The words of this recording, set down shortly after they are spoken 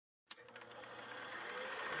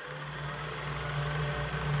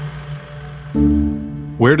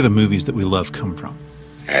Where do the movies that we love come from?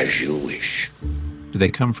 As you wish. Do they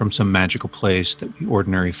come from some magical place that we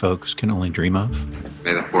ordinary folks can only dream of?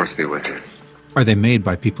 May the force be with you. Are they made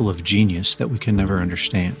by people of genius that we can never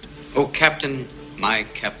understand? Oh, Captain, my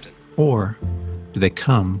Captain. Or do they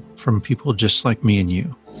come from people just like me and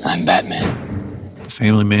you? I'm Batman. The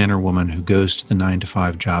family man or woman who goes to the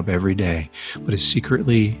 9-to-5 job every day, but is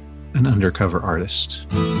secretly an undercover artist.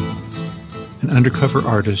 An undercover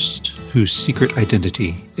artist whose secret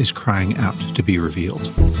identity is crying out to be revealed.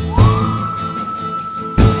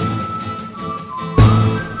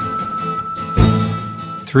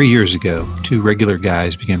 Three years ago, two regular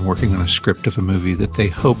guys began working on a script of a movie that they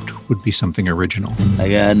hoped would be something original. I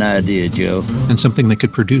got an idea, Joe. And something they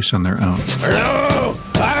could produce on their own. Hello,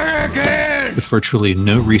 American! With virtually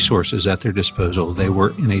no resources at their disposal, they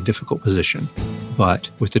were in a difficult position. But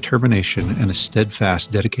with determination and a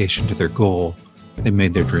steadfast dedication to their goal, they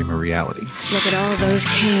made their dream a reality. Look at all those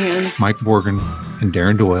cans. Mike Borgin and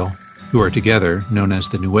Darren Doyle, who are together known as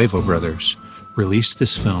the Nuevo Brothers, released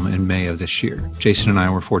this film in May of this year. Jason and I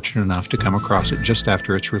were fortunate enough to come across it just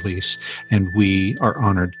after its release, and we are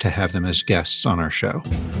honored to have them as guests on our show.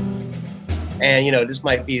 And, this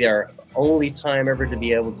might be our only time ever to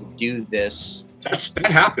be able to do this. That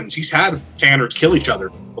happens. He's had canners kill each other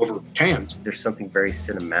over cans. There's something very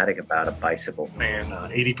cinematic about a bicycle. And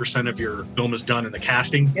 80% of your film is done in the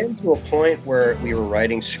casting. Getting to a point where we were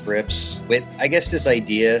writing scripts with, I guess, this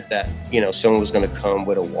idea that, someone was going to come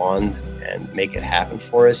with a wand and make it happen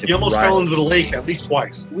for us. You almost fell into the lake at least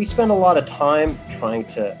twice. We spent a lot of time trying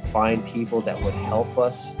to find people that would help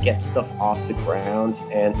us get stuff off the ground.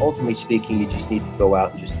 And ultimately speaking, you just need to go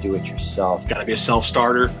out and just do it yourself. Got to be a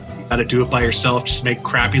self-starter. You got to do it by yourself. Just make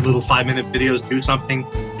crappy little 5-minute videos, do something,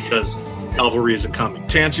 because cavalry isn't coming.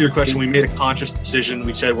 To answer your question, we made a conscious decision.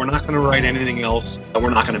 We said, we're not going to write anything else that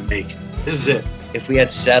we're not going to make. This is it. If we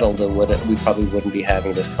had settled, then we probably wouldn't be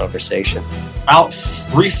having this conversation. About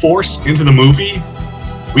 3/4 into the movie,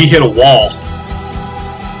 we hit a wall.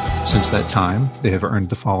 Since that time, they have earned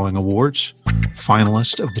the following awards: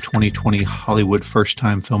 finalist of the 2020 Hollywood First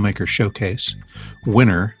Time Filmmaker Showcase,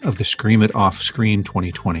 winner of the Scream It Off Screen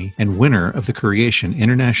 2020, and winner of the Creation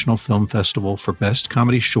International Film Festival for Best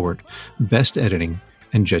Comedy Short, Best Editing,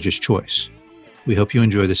 and Judge's Choice. We hope you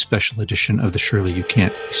enjoy this special edition of the Surely You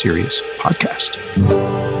Can't Be Serious podcast.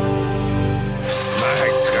 My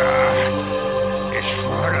God, it's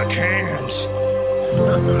full of cans.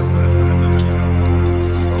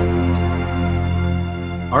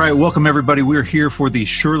 All right, welcome everybody. We're here for the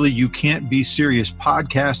Surely You Can't Be Serious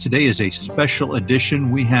podcast. Today is a special edition.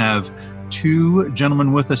 We have two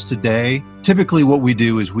gentlemen with us today. Typically what we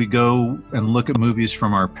do is we go and look at movies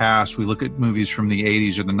from our past. We look at movies from the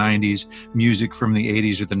 80s or the 90s, music from the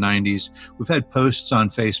 80s or the 90s. We've had posts on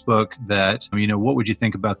Facebook that, what would you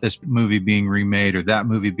think about this movie being remade or that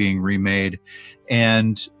movie being remade?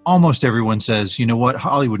 And almost everyone says, you know what,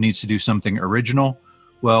 Hollywood needs to do something original.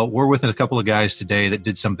 Well, we're with a couple of guys today that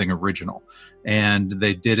did something original, and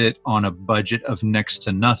they did it on a budget of next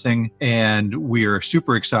to nothing. And we are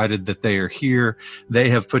super excited that they are here. They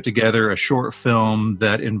have put together a short film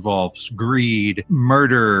that involves greed,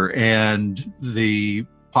 murder, and the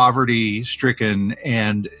poverty-stricken,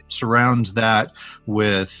 and surrounds that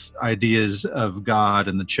with ideas of God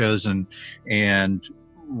and the chosen, and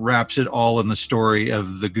wraps it all in the story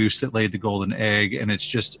of the goose that laid the golden egg. And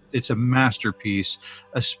it's a masterpiece,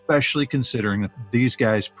 especially considering that these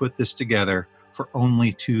guys put this together for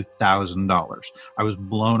only $2,000. I was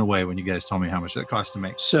blown away when you guys told me how much that cost to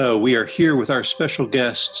make. So we are here with our special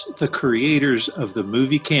guests, the creators of the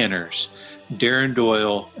movie Canners, Darren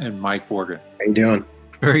Doyle and Mike Borgin. How you doing?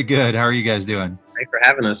 Very good. How are you guys doing? Thanks for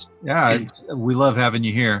having us. Yeah, we love having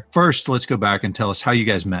you here. First, let's go back and tell us how you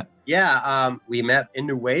guys met. Yeah, we met in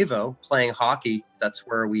Nuevo playing hockey. That's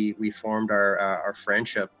where we formed our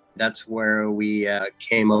friendship. That's where we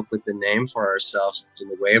came up with the name for ourselves, the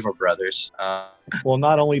Nuevo Brothers. Well,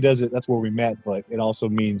 not only that's where we met, but it also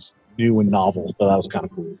means new and novel. So that was kind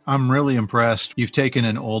of cool. I'm really impressed. You've taken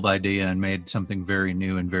an old idea and made something very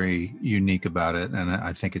new and very unique about it, and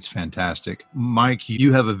I think it's fantastic. Mike,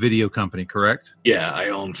 you have a video company, correct? Yeah, I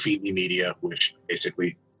own Feed Me Media, which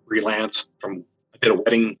basically freelance from, I did a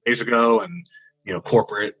wedding days ago, and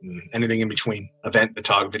corporate and anything in between, event,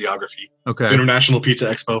 photography, videography, okay, International Pizza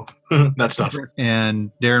Expo, that stuff.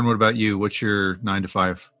 And Darren, what about you? What's your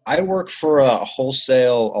 9-to-5? I work for a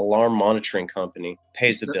wholesale alarm monitoring company.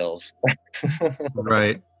 Pays the bills.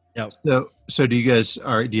 Right. Yep. So do you guys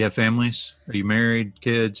do you have families? Are you married,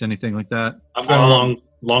 kids, anything like that? I've got a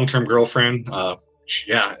long-term girlfriend.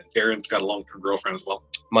 Yeah, Darren's got a long-term girlfriend as well.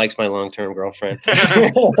 Mike's my long-term girlfriend.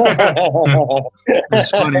 It's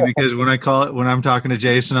funny because when I'm talking to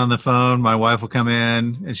Jason on the phone, my wife will come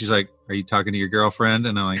in and she's like, "Are you talking to your girlfriend?"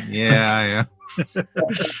 And I'm like, "Yeah,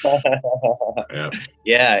 Yeah.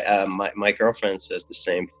 Yeah, my girlfriend says the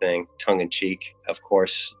same thing, tongue in cheek, of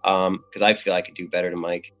course, because I feel I could do better than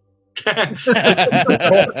Mike. and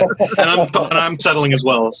I'm settling as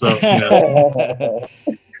well. So, yeah.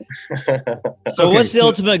 So what's the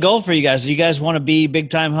ultimate goal for you guys? Do you guys want to be big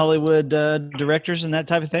time Hollywood directors and that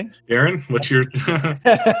type of thing? Darren, what's your?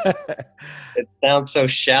 It sounds so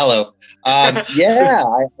shallow. Yeah,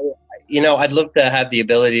 I'd love to have the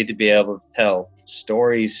ability to be able to tell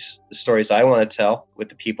stories, the stories I want to tell with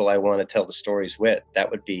the people I want to tell the stories with. That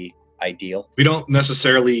would be ideal. We don't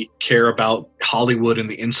necessarily care about Hollywood and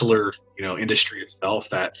the insular, industry itself.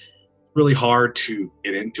 That's really hard to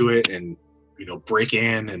get into it and, break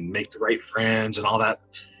in and make the right friends and all that.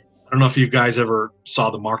 I don't know if you guys ever saw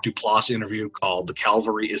the Mark Duplass interview called "The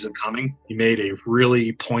Cavalry Isn't Coming." He made a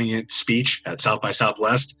really poignant speech at South by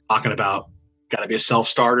Southwest talking about got to be a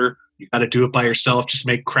self-starter. You got to do it by yourself. Just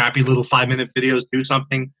make crappy little 5-minute videos, do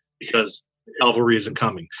something, because the cavalry isn't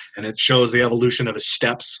coming. And it shows the evolution of his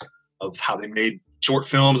steps of how they made short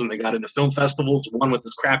films and they got into film festivals, one with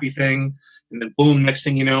this crappy thing. And then boom, next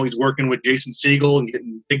thing you know, he's working with Jason Segel and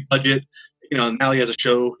getting big budget. Now he has a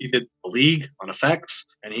show. He did The League on FX,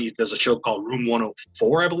 and he does a show called Room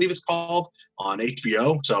 104, I believe it's called, on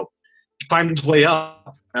HBO. So he climbed his way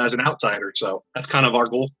up as an outsider. So that's kind of our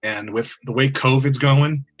goal. And with the way COVID's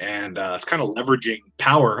going, and it's kind of leveraging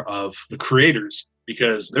power of the creators,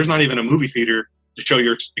 because there's not even a movie theater to show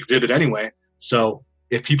your exhibit anyway. So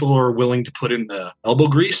if people are willing to put in the elbow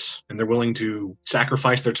grease and they're willing to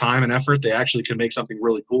sacrifice their time and effort, they actually can make something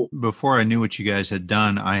really cool. Before I knew what you guys had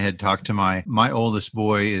done, I had talked to my oldest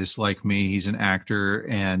boy is like me. He's an actor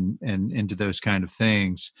and into those kind of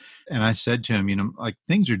things. And I said to him, like,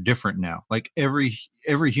 things are different now. Like every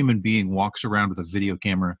human being walks around with a video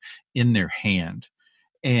camera in their hand,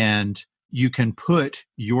 and you can put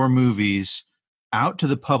your movies out to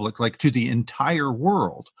the public, like to the entire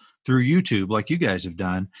world, through YouTube, like you guys have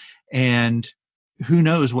done. And who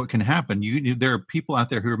knows what can happen. There are people out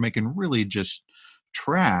there who are making really just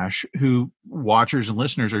trash, who watchers and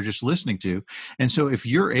listeners are just listening to. And so if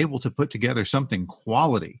you're able to put together something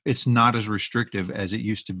quality, it's not as restrictive as it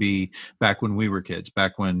used to be back when we were kids,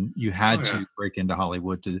 back when you had to break into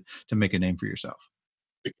Hollywood to make a name for yourself.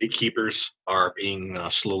 The gatekeepers are being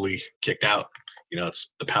slowly kicked out.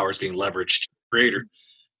 It's the power is being leveraged to the creator.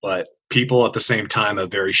 But people at the same time have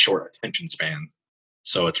very short attention span.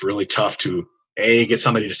 So it's really tough to, A, get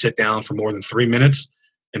somebody to sit down for more than 3 minutes,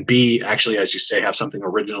 and B, actually, as you say, have something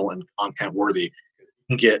original and content worthy. You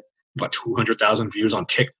can get, 200,000 views on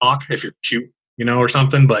TikTok if you're cute, or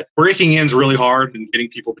something. But breaking in is really hard, and getting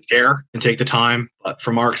people to care and take the time. But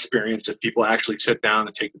from our experience, if people actually sit down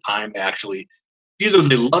and take the time, either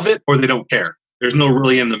they love it or they don't care. There's no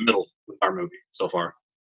really in the middle with our movie so far.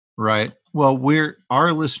 Right. Well, our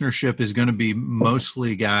listenership is going to be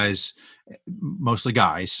mostly guys,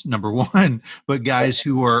 number one, but guys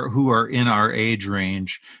who are in our age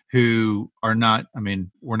range, who are not,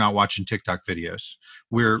 we're not watching TikTok videos.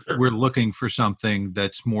 We're looking for something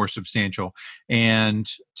that's more substantial. And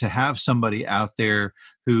to have somebody out there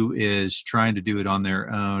who is trying to do it on their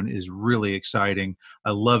own is really exciting.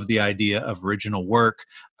 I love the idea of original work.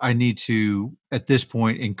 I need to, at this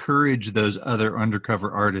point, encourage those other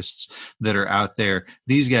undercover artists that are out there.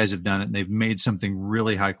 These guys have done it, and they've made something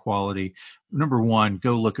really high quality. Number one,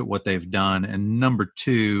 go look at what they've done. And number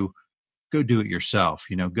two, go do it yourself.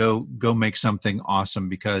 Go make something awesome,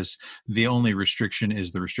 because the only restriction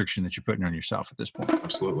is the restriction that you're putting on yourself at this point.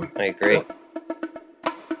 Absolutely. I agree.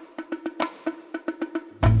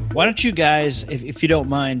 Why don't you guys, if you don't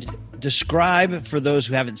mind, describe for those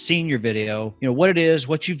who haven't seen your video, what it is,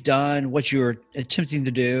 what you've done, what you're attempting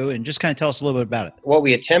to do, and just kind of tell us a little bit about it. What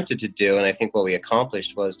we attempted to do, and I think what we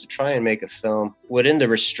accomplished, was to try and make a film within the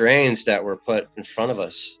restraints that were put in front of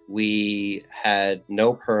us. We had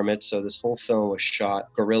no permits, so this whole film was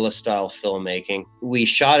shot guerrilla style filmmaking. We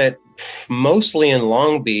shot it mostly in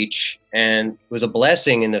Long Beach, and it was a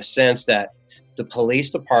blessing in the sense that the police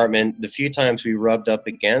department, the few times we rubbed up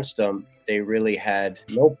against them, they really had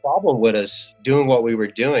no problem with us doing what we were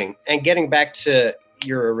doing. And getting back to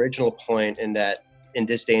your original point, in that in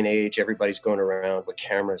this day and age, everybody's going around with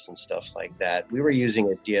cameras and stuff like that. We were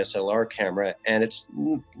using a DSLR camera, and it's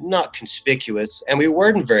not conspicuous, and we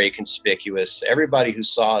weren't very conspicuous. Everybody who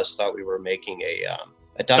saw us thought we were making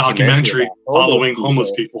a documentary following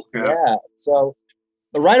homeless people. Yeah. So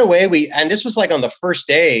right away, and this was like on the first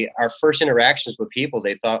day, our first interactions with people,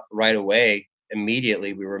 they thought right away,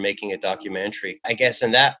 immediately, we were making a documentary, I guess.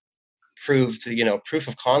 And that proved, proof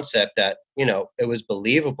of concept that, it was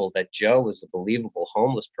believable that Joe was a believable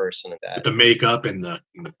homeless person. With the makeup and the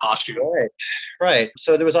costume. Right.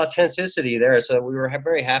 So there was authenticity there. So we were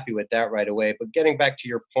very happy with that right away. But getting back to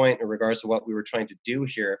your point in regards to what we were trying to do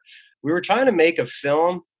here, we were trying to make a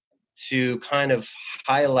film to kind of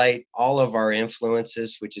highlight all of our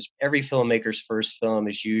influences, which is every filmmaker's first film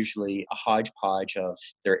is usually a hodgepodge of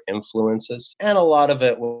their influences. And a lot of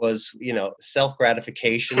it was,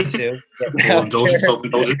 self-gratification too.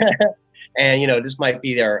 Self-indulgent. And, this might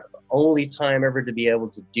be their only time ever to be able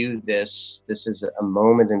to do this. This is a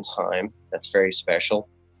moment in time that's very special.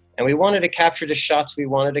 And we wanted to capture the shots we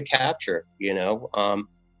wanted to capture,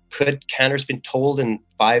 Could Canter's been told in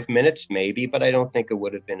 5 minutes? Maybe, but I don't think it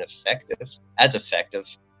would have been as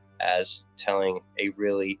effective as telling a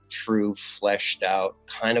really true, fleshed out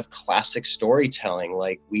kind of classic storytelling.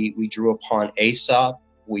 Like we drew upon Aesop,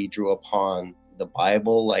 we drew upon the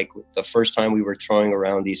Bible. Like the first time we were throwing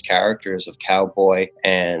around these characters of Cowboy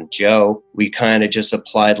and Joe, we kind of just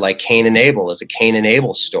applied like Cain and Abel as a Cain and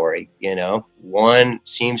Abel story. One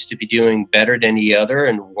seems to be doing better than the other,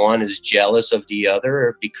 and one is jealous of the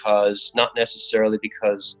other because not necessarily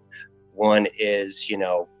because one is,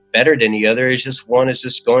 better than the other. It's just one is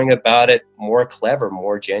just going about it more clever,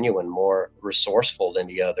 more genuine, more resourceful than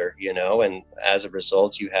the other, and as a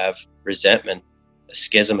result, you have resentment. A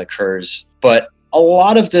schism occurs. But a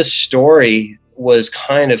lot of this story was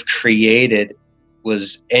kind of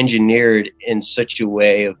was engineered in such a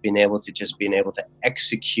way of being able to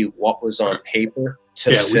execute what was on paper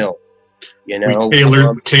to film. We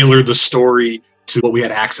tailored the story to what we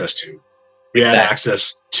had access to. We had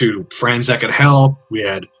access to friends that could help. We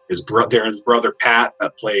had Darren's brother Pat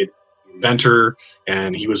that played the inventor,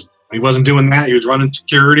 and he wasn't doing that. He was running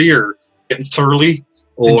security or getting surly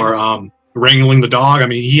or wrangling the dog. I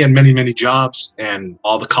mean, he had many, many jobs, and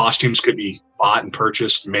all the costumes could be bought and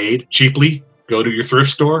purchased, made cheaply. Go to your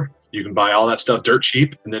thrift store. You can buy all that stuff dirt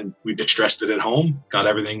cheap, and then we distressed it at home, got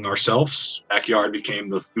everything ourselves. Backyard became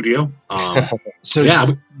the studio.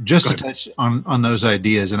 Just to touch on those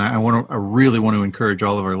ideas, and I really want to encourage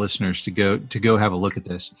all of our listeners to go have a look at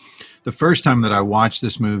this. The first time that I watched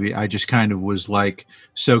this movie, I just kind of was like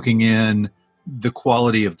soaking in the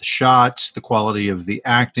quality of the shots, the quality of the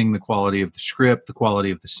acting, the quality of the script, the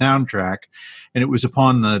quality of the soundtrack. And it was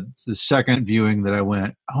upon the second viewing that I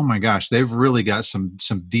went, oh my gosh, they've really got some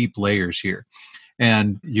deep layers here.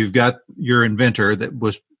 And you've got your inventor that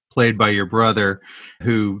was played by your brother,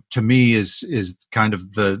 who to me is kind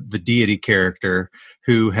of the deity character,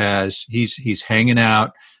 who he's hanging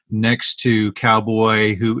out next to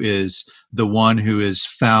Cowboy, who is the one who has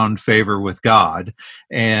found favor with God.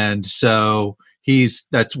 And so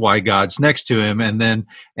that's why God's next to him. And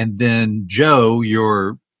then Joe,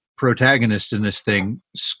 your protagonist in this thing,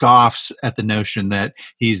 scoffs at the notion that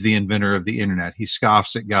he's the inventor of the internet. He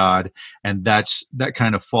scoffs at God. And that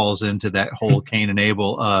kind of falls into that whole Cain and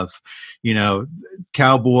Abel of,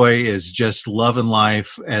 Cowboy is just loving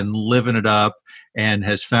life and living it up and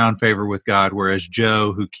has found favor with God, whereas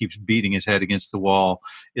Joe, who keeps beating his head against the wall,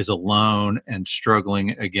 is alone and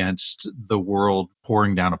struggling against the world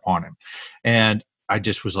pouring down upon him. And I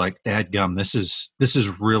just was like, dadgum, this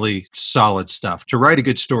is really solid stuff. To write a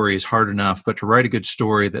good story is hard enough, but to write a good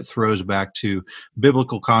story that throws back to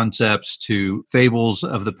biblical concepts, to fables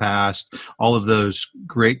of the past, all of those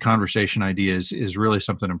great conversation ideas is really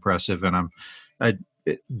something impressive. And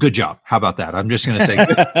good job. How about that? I'm just going to say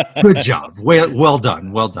good job. Well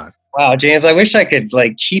done. Well done. Wow, James, I wish I could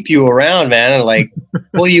keep you around, man, and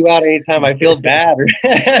pull you out anytime I feel bad.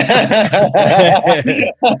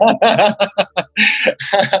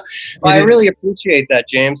 Well, I really appreciate that,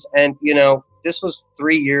 James. And, this was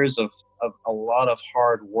 3 years of a lot of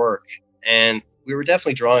hard work, and we were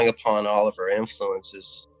definitely drawing upon all of our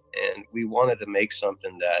influences, and we wanted to make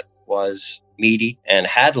something that was meaty and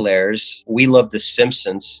had layers. We love The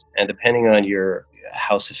Simpsons, and depending on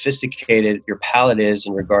how sophisticated your palate is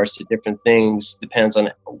in regards to different things depends on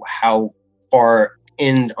how far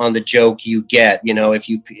in on the joke you get, if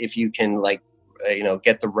you can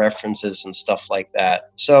get the references and stuff like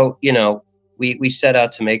that. So, we set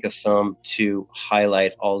out to make a film to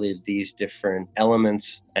highlight all of these different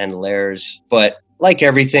elements and layers, but like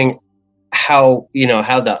everything, how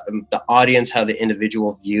the audience, how the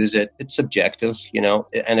individual views it, it's subjective,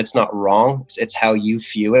 and it's not wrong. It's how you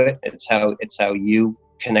view it. It's how you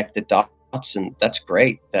connect the dots, and that's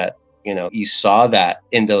great that You know, you saw that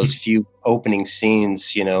in those few opening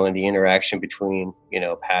scenes, you know, in the interaction between, you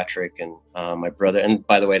know, Patrick and my brother. And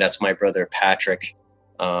by the way, that's my brother, Patrick,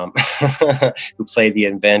 who played the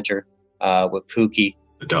inventor with Pookie.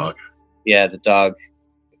 The dog. Yeah, the dog,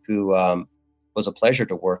 who was a pleasure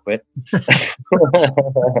to work with.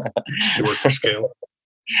 She worked for scale.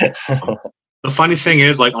 The funny thing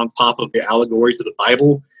is, like, on top of the allegory to the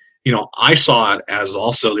Bible, you know, I saw it as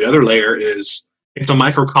also the other layer is it's a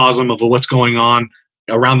microcosm of what's going on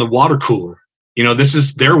around the water cooler. You know, this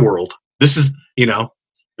is their world. This is, you know,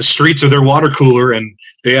 the streets are their water cooler, and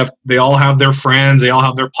they all have their friends, they all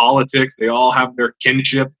have their politics, they all have their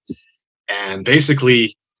kinship. And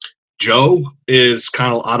basically, Joe is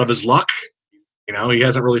kind of out of his luck. You know, he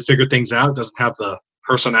hasn't really figured things out, doesn't have the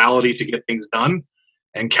personality to get things done.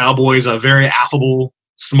 And Cowboy's a very affable,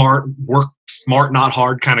 smart, not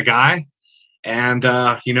hard kind of guy. And,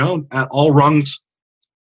 you know, at all rungs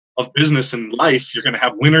of business and life, you're going to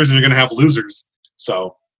have winners and you're going to have losers.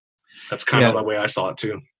 So that's kind of the way I saw it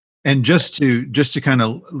too. And just to kind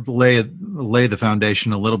of lay the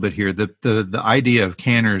foundation a little bit here, the idea of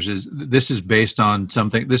canners is this is based on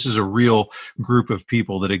something. This is a real group of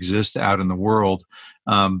people that exist out in the world.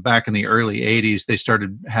 Back in the early 80s, they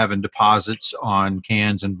started having deposits on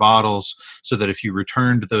cans and bottles so that if you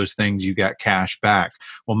returned those things, you got cash back.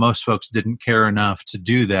 Well, most folks didn't care enough to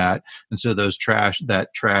do that, and so that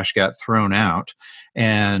trash got thrown out.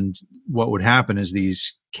 And what would happen is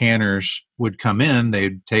these canners would come in,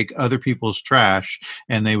 they'd take other people's trash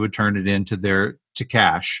and they would turn it into to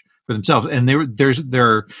cash for themselves. And there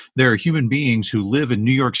are human beings who live in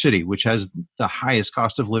New York City, which has the highest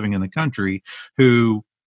cost of living in the country, who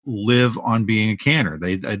live on being a canner.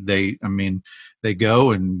 They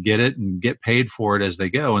go and get it and get paid for it as they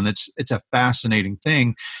go. And it's a fascinating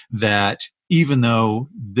thing that even though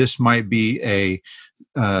this might be a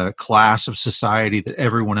class of society that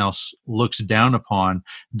everyone else looks down upon,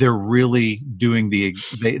 they're really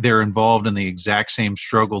they're involved in the exact same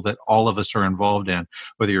struggle that all of us are involved in,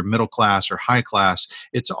 whether you're middle class or high class.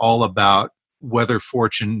 It's all about whether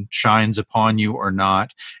fortune shines upon you or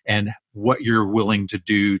not, and what you're willing to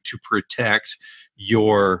do to protect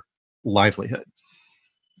your livelihood.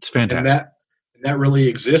 It's fantastic. And that really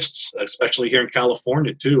exists, especially here in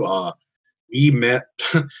California too. We met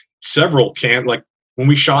several like when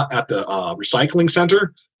we shot at the recycling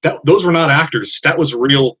center, those were not actors. That was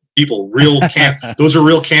real people, those are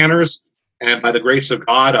real canners. And by the grace of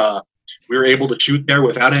God, we were able to shoot there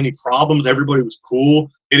without any problems. Everybody was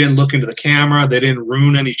cool. They didn't look into the camera. They didn't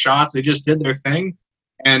ruin any shots. They just did their thing.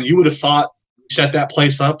 And you would have thought we set that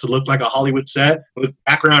place up to look like a Hollywood set with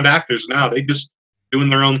background actors. Now they just doing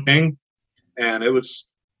their own thing. And it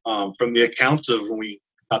was from the accounts of when we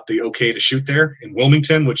got the okay to shoot there in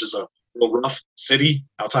Wilmington, which is a real rough city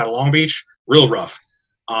outside of Long Beach, real rough.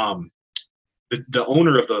 The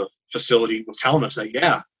owner of the facility was telling us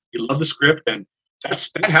that, he loved the script, and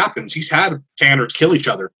that happens. He's had canners kill each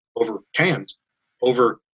other over cans,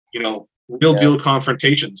 over, real deal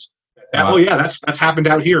confrontations. Wow. That's happened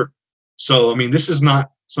out here. So, I mean, this is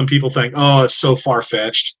not, some people think, oh, it's so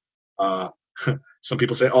far-fetched. Some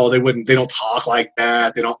people say, oh, they don't talk like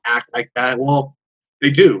that. They don't act like that. Well,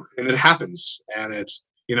 they do, and it happens. And it's,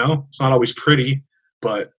 it's not always pretty,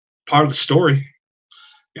 but part of the story,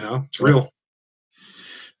 it's real.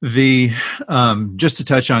 Just to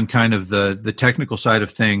touch on kind of the technical side of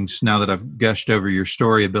things, now that I've gushed over your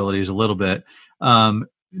story abilities a little bit,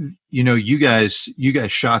 you guys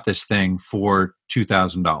shot this thing for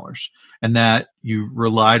 $2,000, and that you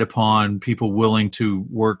relied upon people willing to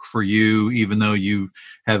work for you, even though you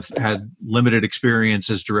have had limited experience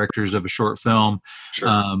as directors of a short film.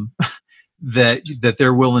 Sure. That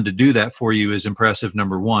they're willing to do that for you is impressive,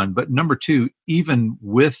 number one. But number two, even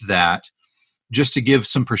with that, just to give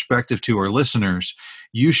some perspective to our listeners,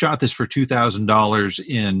 you shot this for $2,000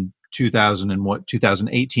 in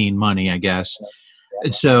 2018 money, I guess.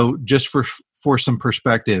 And so just for some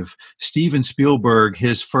perspective, Steven Spielberg,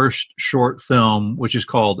 his first short film, which is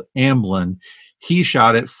called Amblin, he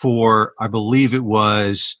shot it for, I believe it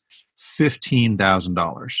was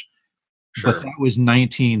 $15,000. Sure. But that was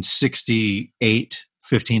 1968,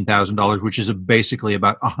 $15,000, which is basically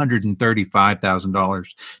about $135,000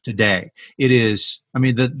 today. It is, I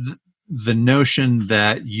mean, the notion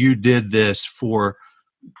that you did this for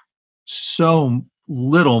so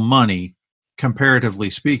little money, comparatively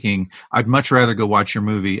speaking, I'd much rather go watch your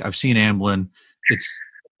movie. I've seen Amblin. It's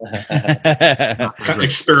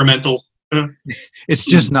experimental. It's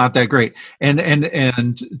just not that great.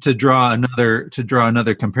 And to draw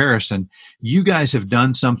another comparison, you guys have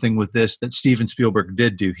done something with this that Steven Spielberg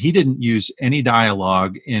did do. He didn't use any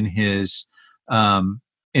dialogue in his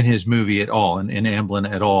movie at all, in Amblin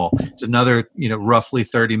at all. It's another, roughly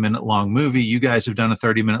 30-minute long movie. You guys have done a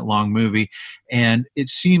 30-minute long movie, and it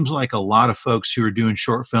seems like a lot of folks who are doing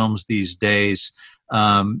short films these days,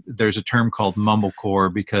 there's a term called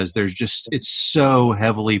mumblecore, because it's so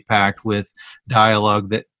heavily packed with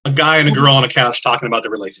dialogue that a guy and a girl on a couch talking about their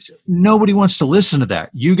relationship. Nobody wants to listen to that.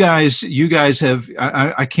 You guys have,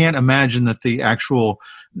 I can't imagine that the actual,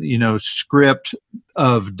 script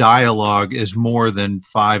of dialogue is more than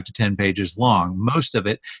 5 to 10 pages long. Most of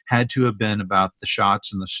it had to have been about the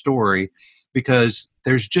shots and the story, because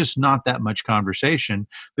there's just not that much conversation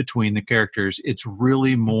between the characters. It's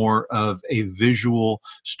really more of a visual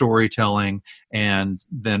storytelling. And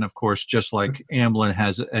then, of course, just like Amblin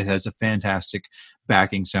has a fantastic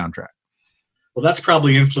backing soundtrack. Well, that's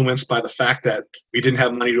probably influenced by the fact that we didn't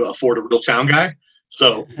have money to afford a real sound guy.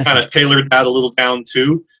 So kind of tailored that a little down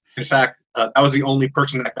too. In fact, that was the only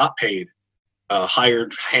person that got paid,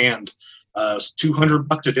 hired hand.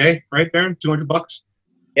 $200 a day, right, Baron? $200?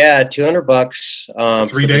 Yeah, $200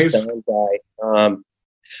 3 days. Sound guy.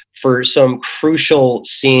 For some crucial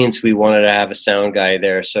scenes, we wanted to have a sound guy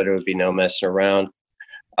there, so there would be no messing around.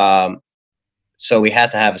 So we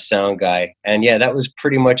had to have a sound guy, and yeah, that was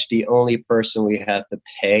pretty much the only person we had to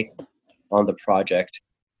pay on the project.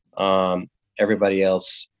 Everybody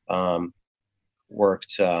else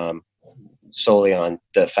worked solely on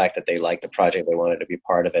the fact that they liked the project, they wanted to be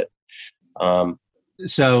part of it.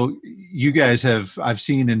 So you guys I've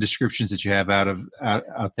seen in descriptions that you have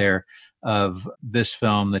out there of this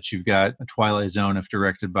film that you've got a Twilight Zone, if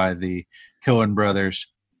directed by the Coen brothers.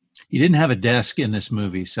 You didn't have a desk in this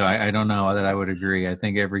movie, so I don't know that I would agree. I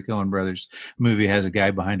think every Coen brothers movie has a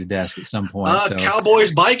guy behind a desk at some point.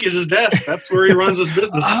 Cowboy's bike is his desk. That's where he runs his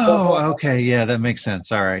business. Oh, okay. Yeah, that makes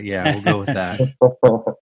sense. All right. Yeah, we'll go with that.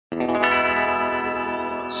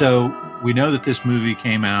 So we know that this movie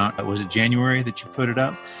came out, was it January that you put it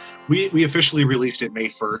up? We officially released it May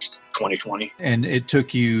 1st, 2020. And it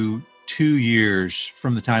took you 2 years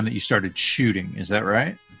from the time that you started shooting. Is that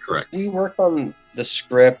right? Correct. We worked on the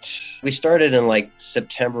script. We started in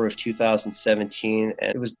September of 2017,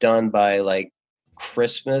 and it was done by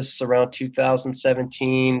Christmas around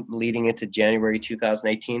 2017, leading into January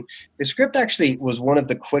 2018. The script actually was one of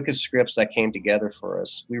the quickest scripts that came together for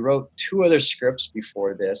us. We wrote 2 other scripts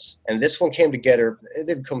before this, and this one came together. It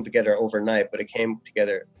didn't come together overnight, but it came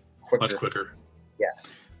together quicker. Much quicker. Yeah.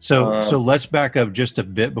 So let's back up just a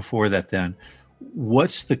bit before that then.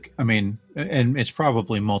 And it's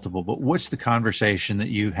probably multiple, but what's the conversation that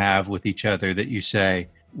you have with each other that you say,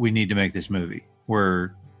 we need to make this movie? We're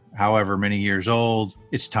however many years old,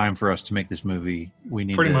 it's time for us to make this movie. We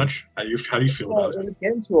need pretty much. How do you feel about it?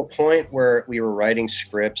 Getting to a point where we were writing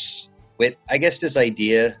scripts with, I guess, this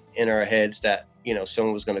idea in our heads that,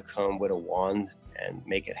 someone was going to come with a wand and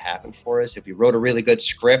make it happen for us. If we wrote a really good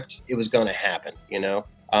script, it was going to happen,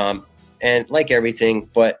 And like everything,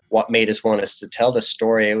 but what made us want us to tell the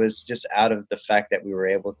story, it was just out of the fact that we were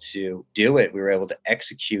able to do it. We were able to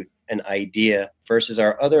execute an idea versus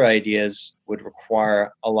our other ideas would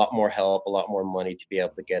require a lot more help, a lot more money to be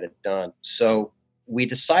able to get it done. So we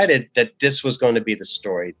decided that this was going to be the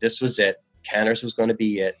story. This was it. Canners was going to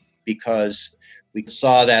be it, because we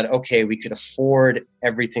saw that, okay, we could afford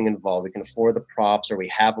everything involved. We can afford the props, or we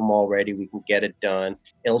have them already. We can get it done.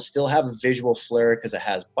 It'll still have a visual flair because it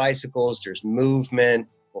has bicycles. There's movement.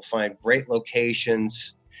 We'll find great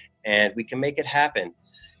locations, and we can make it happen.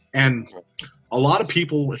 And a lot of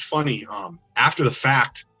people, it's funny, after the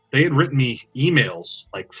fact, they had written me emails,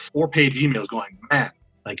 4-page emails going, man,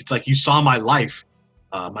 it's like you saw my life.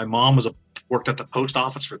 My mom worked at the post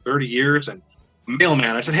office for 30 years, and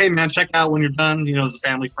mailman. I said, hey man, check out when you're done, as a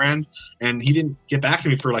family friend. And he didn't get back to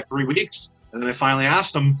me for 3 weeks. And then I finally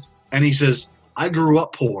asked him, and he says, I grew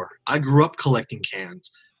up poor. I grew up collecting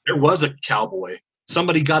cans. There was a cowboy.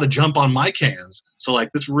 Somebody got a jump on my cans. So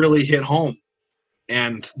this really hit home.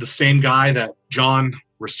 And the same guy that John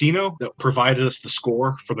Rossino that provided us the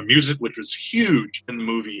score for the music, which was huge in the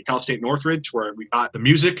movie Cal State Northridge, where we got the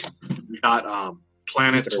music, we got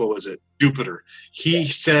planets, what was it? Jupiter. He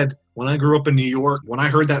said, when I grew up in New York, when I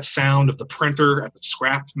heard that sound of the printer at the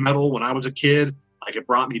scrap metal when I was a kid, it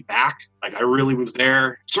brought me back. I really was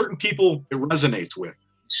there. Certain people it resonates with.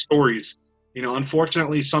 Stories.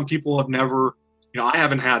 Unfortunately, some people have never, I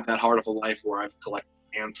haven't had that hard of a life where I've collected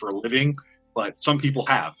cans for a living, but some people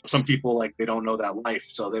have. Some people, they don't know that life,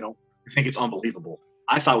 so they think it's unbelievable.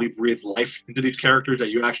 I thought we breathed life into these characters,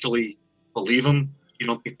 that you actually believe them. You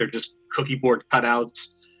don't think they're just cookie board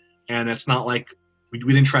cutouts. And it's not like we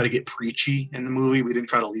didn't try to get preachy in the movie. We didn't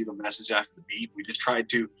try to leave a message after the beat. We just tried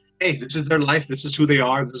to, hey, this is their life. This is who they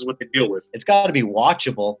are. This is what they deal with. It's got to be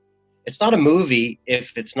watchable. It's not a movie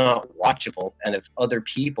if it's not watchable, and if other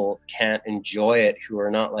people can't enjoy it who are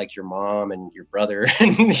not like your mom and your brother,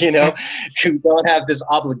 and, you know, who don't have this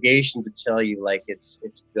obligation to tell you like it's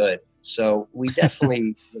good. So we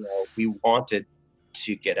definitely, you know, we wanted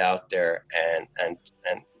to get out there and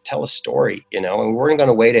tell a story, you know, and we weren't going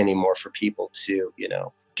to wait anymore for people to, you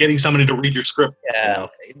know, getting somebody to read your script. Yeah,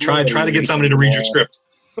 you know? Try to get somebody to read your script.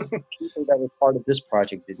 People that were part of this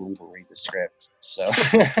project didn't even read the script, so.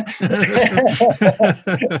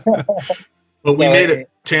 But we made it,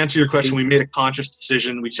 to answer your question, we made a conscious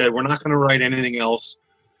decision. We said we're not going to write anything else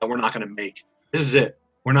that we're not going to make. This is it.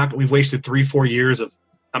 We've wasted 3-4 years of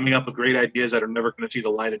coming up with great ideas that are never going to see the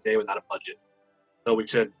light of day without a budget. So we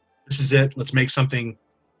said, this is it. Let's make something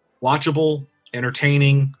watchable,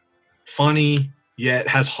 entertaining, funny, yet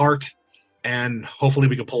has heart, and hopefully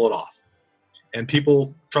we can pull it off. And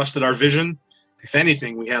people trusted our vision. If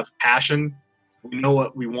anything, we have passion. We know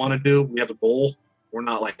what we want to do. We have a goal. We're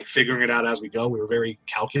not like figuring it out as we go. We were very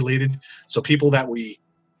calculated. So people that we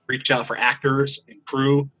reached out for, actors and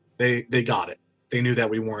crew, they got it. They knew that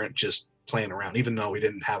we weren't just playing around, even though we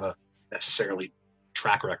didn't have a necessarily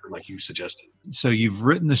track record like you suggested. So you've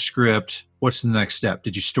written the script. What's the next step?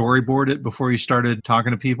 Did you storyboard it before you started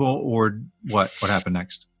talking to people, or what happened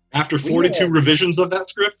next? After 42 revisions of that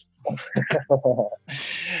script?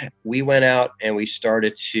 We went out and we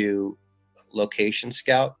started to location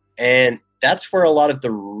scout. And that's where a lot of the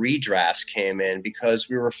redrafts came in, because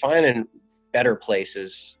we were finding better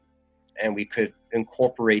places and we could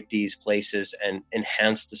incorporate these places and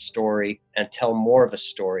enhance the story and tell more of a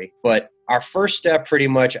story. But our first step pretty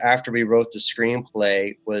much after we wrote the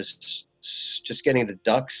screenplay was just getting the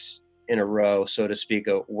ducks in a row, so to speak,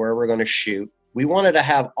 of where we're going to shoot. We wanted to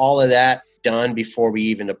have all of that done before we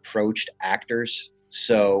even approached actors.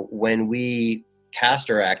 So when we cast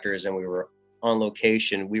our actors and we were on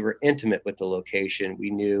location, we were intimate with the location. We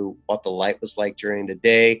knew what the light was like during the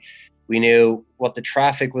day. We knew what the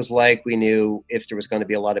traffic was like. We knew if there was going to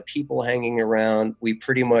be a lot of people hanging around. We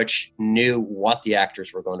pretty much knew what the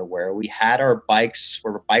actors were going to wear. We had our bikes,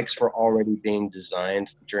 where bikes were already being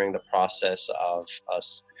designed during the process of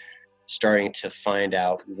us starting to find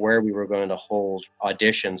out where we were going to hold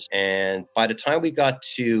auditions. And by the time we got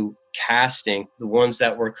to casting, the ones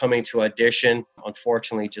that were coming to audition,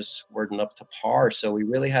 unfortunately, just weren't up to par. So we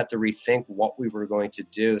really had to rethink what we were going to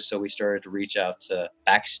do. So we started to reach out to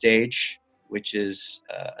Backstage, which is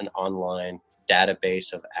an online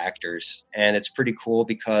database of actors. And it's pretty cool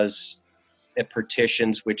because it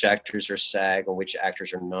partitions which actors are SAG and which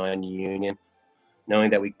actors are non-union.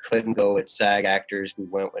 Knowing that we couldn't go with SAG actors, we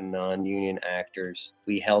went with non-union actors.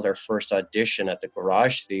 We held our first audition at the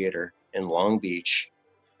Garage Theater in Long Beach.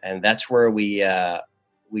 And that's where we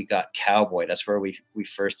got Cowboy. That's where we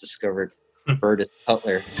first discovered Burtis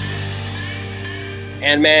Cutler.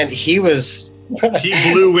 And man, he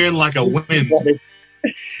blew in like a wind.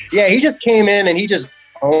 Yeah, he just came in and he just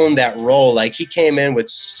owned that role. Like, he came in with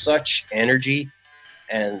such energy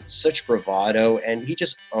and such bravado, and he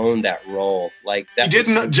just owned that role. Like, that, he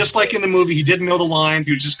didn't know, just like in the movie, he didn't know the lines.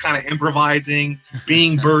 He was just kind of improvising,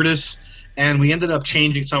 being Burtis, and we ended up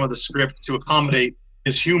changing some of the script to accommodate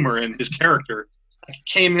his humor and his character. He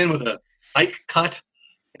came in with a bike cut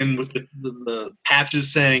and with the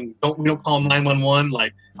patches saying, we don't call 911,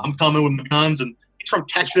 like, I'm coming with my guns. And he's from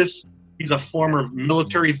Texas. He's a former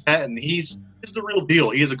military vet, and he's the real deal.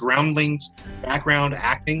 He has a groundlings background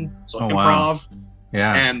acting, so improv. Wow.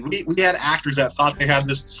 Yeah. And we had actors that thought they had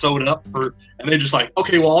this sewed up and they're just like,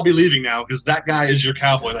 okay, well, I'll be leaving now because that guy is your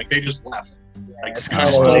cowboy. Like, they just left. Yeah, like, it's kind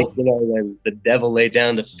of like, you know, the devil laid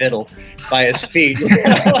down the fiddle by his feet.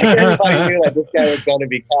 Like, everybody knew that this guy was going to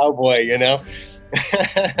be Cowboy, you know?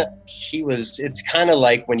 It's kind of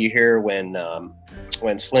like when you hear when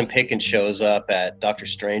Slim Pickens shows up at Dr.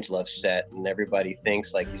 Strangelove's set and everybody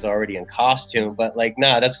thinks like he's already in costume, but like,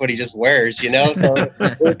 nah, that's what he just wears, you know? So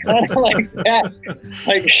it's kind of like that.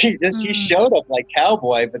 Like, he showed up like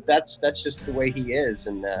Cowboy, but that's just the way he is.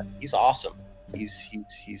 And he's awesome. He's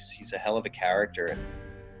a hell of a character and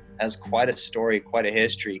has quite a story, quite a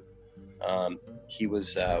history. He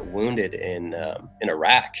was wounded in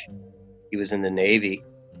Iraq. He was in the Navy,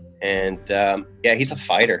 and yeah, he's a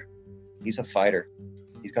fighter. He's a fighter.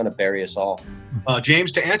 He's going to bury us all.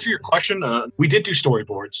 James, to answer your question, we did do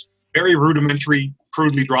storyboards, very rudimentary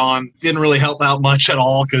crudely drawn. Didn't really help out much at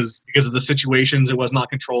all because of the situations. It was not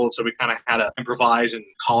controlled, so we kind of had to improvise and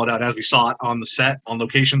call it out as we saw it on the set, on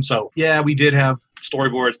location. So yeah, we did have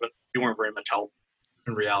storyboards, but they weren't very much help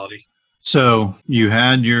in reality. So you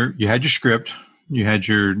had your script, you had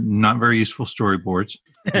your not very useful storyboards,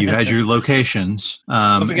 you had your locations.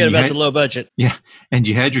 Don't forget about the low budget. Yeah, and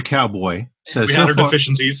you had your cowboy. So we had our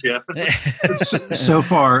deficiencies, yeah. So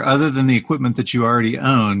far, other than the equipment that you already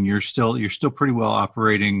own, you're still pretty well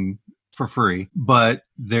operating for free. But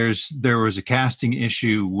there was a casting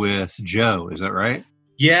issue with Joe. Is that right?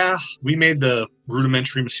 Yeah, we made the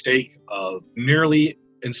rudimentary mistake of nearly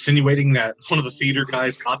insinuating that one of the theater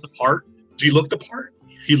guys got the part. He looked the part.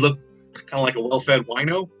 He looked kind of like a well-fed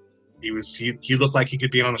wino. He looked like he could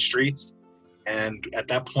be on the streets. And at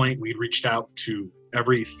that point, we reached out to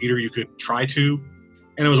every theater you could try to,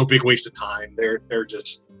 and it was a big waste of time. They're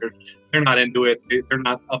not into it. They're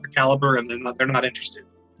not of the caliber, and they're not interested.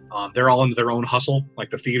 They're all into their own hustle. Like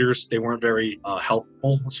the theaters, they weren't very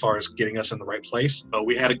helpful as far as getting us in the right place. So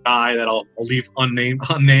we had a guy that I'll leave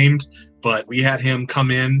unnamed, but we had him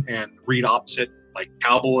come in and read opposite like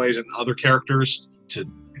cowboys and other characters to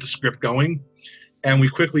get the script going. And we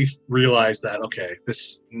quickly realized that, okay, this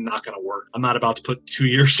is not going to work. I'm not about to put 2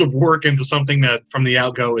 years of work into something that from the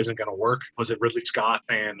outgo isn't going to work. Was it Ridley Scott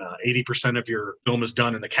saying 80% of your film is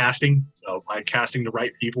done in the casting? So by casting the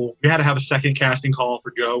right people, we had to have a second casting call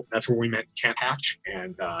for Joe. That's where we met Kent Hatch.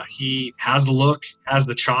 And he has the look, has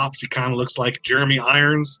the chops. He kind of looks like Jeremy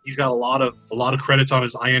Irons. He's got a lot of credits on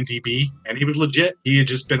his IMDb. And he was legit. He had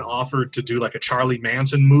just been offered to do like a Charlie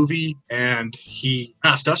Manson movie. And he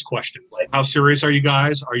asked us questions like, how serious are you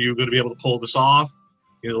guys? Are you going to be able to pull this off?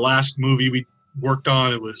 You know, the last movie we worked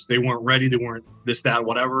on, they weren't ready. They weren't this, that,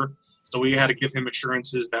 whatever. So we had to give him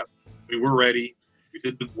assurances that we were ready. We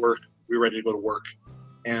did the work. We were ready to go to work.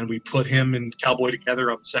 And we put him and Cowboy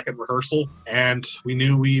together on the second rehearsal. And we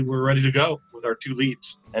knew we were ready to go with our two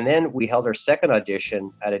leads. And then we held our second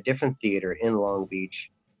audition at a different theater in Long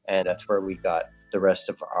Beach. And that's where we got the rest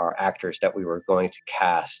of our actors that we were going to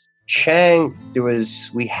cast. Chang,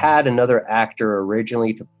 we had another actor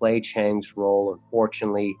originally to play Chang's role.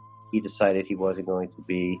 Unfortunately, he decided he wasn't going to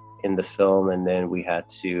be in the film, and then we had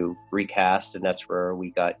to recast, and that's where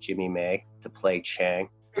we got Jimmy May to play Chang.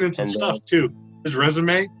 And some stuff too. His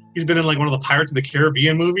resume, he's been in like one of the Pirates of the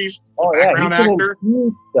Caribbean movies. Oh yeah, background actor.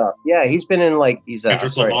 Stuff. Yeah, he's been in like he's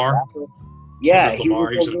Kendrick Lamar. Yeah, he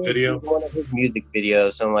was in a video. One of his music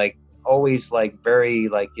videos, and like always like very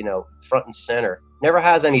like front and center. Never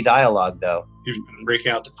has any dialogue though. He was going to break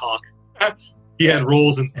out to talk. He had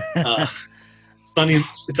roles in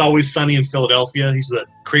It's Always Sunny in Philadelphia. He's the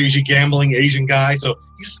crazy gambling Asian guy. So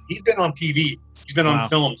he's been on TV. He's been on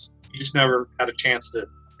films. He just never had a chance to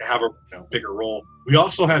have a bigger role. We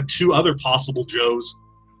also had two other possible Joes,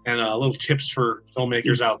 and little tips for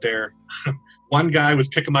filmmakers out there. One guy was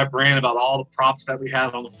picking my brain about all the props that we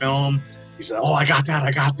had on the film. He said, "Oh, I got that.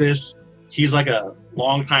 I got this." He's like a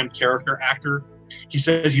longtime character actor. He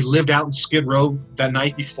says he lived out in Skid Row that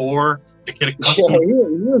night before to get a custom. Yeah,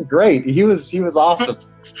 he was great. He was awesome.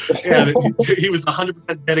 Yeah, he was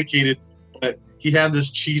 100% dedicated, but he had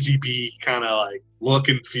this cheesy B kind of like look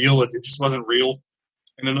and feel. It just wasn't real.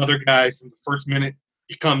 And another guy from the first minute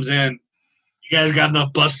he comes in, "You guys got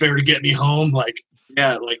enough bus fare to get me home?" Like,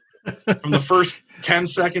 yeah, like from the first 10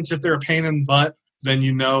 seconds, if they're a pain in the butt, then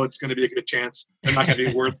it's going to be a good chance. They're not going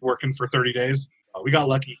to be worth working for 30 days. We got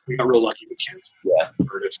lucky. We got real lucky with Kent. Yeah.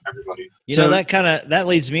 Curtis, everybody. That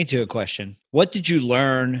leads me to a question. What did you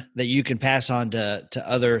learn that you can pass on to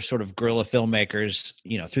other sort of guerrilla filmmakers,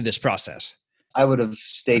 through this process? I would have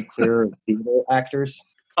stayed clear of theater actors.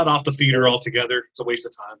 Cut off the theater altogether. It's a waste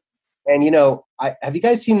of time. And have you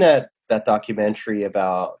guys seen that documentary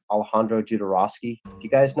about Alejandro Jodorowsky? Do you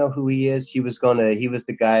guys know who he is? He was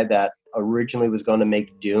the guy that originally was going to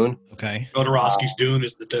make Dune. Okay. Jodorowsky's Dune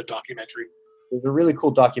is the documentary. It was a really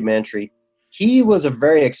cool documentary. He was a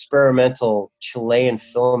very experimental Chilean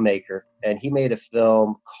filmmaker, and he made a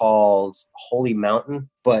film called Holy Mountain.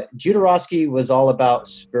 But Jodorowsky was all about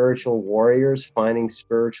spiritual warriors, finding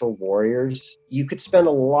spiritual warriors. You could spend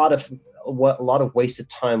a lot of wasted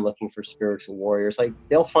time looking for spiritual warriors. Like,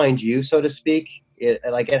 they'll find you, so to speak. It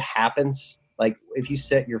happens. Like, if you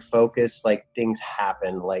set your focus, like, things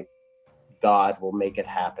happen. Like, God will make it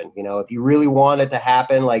happen. If you really want it to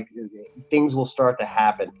happen, like, things will start to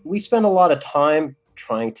happen. We spend a lot of time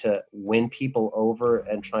trying to win people over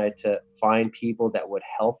and trying to find people that would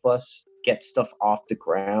help us get stuff off the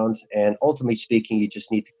ground. And ultimately speaking, you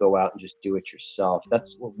just need to go out and just do it yourself.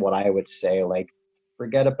 That's what I would say. Like,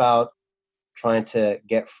 forget about trying to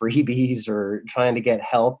get freebies or trying to get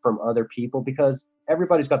help from other people, because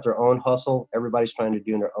everybody's got their own hustle. Everybody's trying to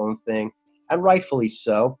do their own thing, and rightfully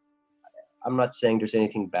so. I'm not saying there's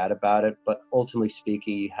anything bad about it, but ultimately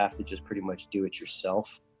speaking, you have to just pretty much do it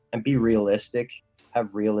yourself and be realistic, have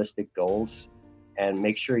realistic goals, and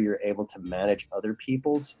make sure you're able to manage other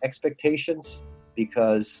people's expectations.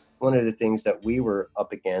 Because one of the things that we were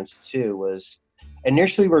up against too was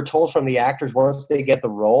initially we're told from the actors once they get the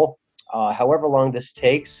role, however long this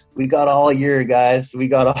takes, we got all year, guys. We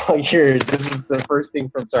got all year. This is the first thing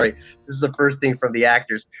from the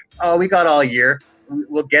actors. Oh, we got all year.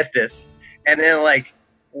 We'll get this. And then, like,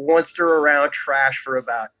 once they're around trash for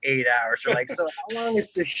about 8 hours, they're like, so how long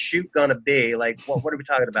is this shoot going to be? Like, what are we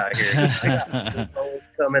talking about here? I got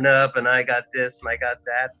coming up, and I got this, and I got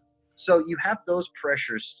that. So you have those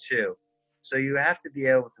pressures, too. So you have to be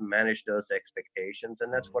able to manage those expectations.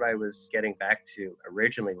 And that's what I was getting back to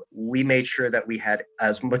originally. We made sure that we had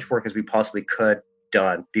as much work as we possibly could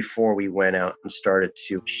done before we went out and started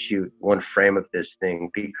to shoot one frame of this thing,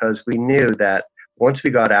 because we knew that once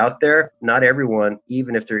we got out there, not everyone,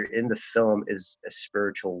 even if they're in the film, is a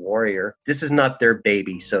spiritual warrior. This is not their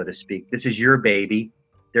baby, so to speak. This is your baby.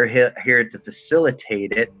 They're here to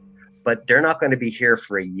facilitate it, but they're not going to be here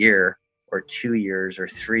for a year or 2 years or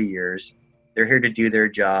 3 years. They're here to do their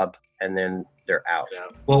job, and then they're out. Yeah.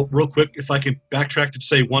 Well, real quick, if I could backtrack to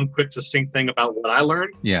say one quick succinct thing about what I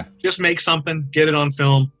learned. Yeah. Just make something, get it on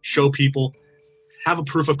film, show people, have a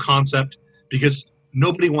proof of concept, because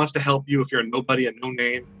nobody wants to help you if you're a nobody, a no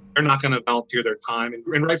name. They're not going to volunteer their time,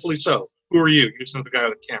 and rightfully so. Who are you? You're just another guy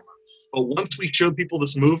with a camera. But once we showed people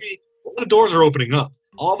this movie, well, the doors are opening up.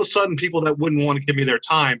 All of a sudden, people that wouldn't want to give me their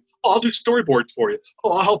time, oh, I'll do storyboards for you.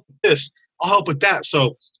 Oh, I'll help with this. I'll help with that.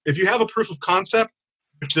 So if you have a proof of concept,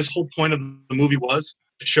 which this whole point of the movie was,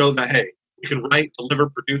 to show that, hey, you can write, deliver,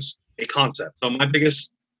 produce a concept. So my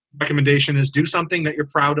biggest recommendation is do something that you're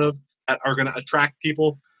proud of, that are going to attract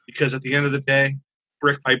people, because at the end of the day,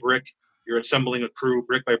 brick by brick, you're assembling a crew.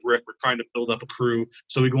 Brick by brick, we're trying to build up a crew.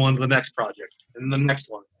 So we go on to the next project, and the next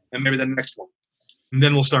one, and maybe the next one. And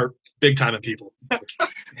then we'll start big time at people.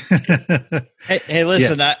 Hey,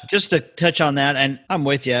 listen, just to touch on that, and I'm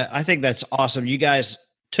with you. I think that's awesome. You guys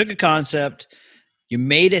took a concept, you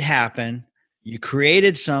made it happen, you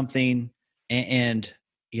created something, and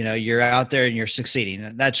you know, you're out there and you're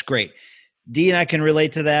succeeding. That's great. Dee and I can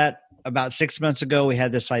relate to that. About 6 months ago, we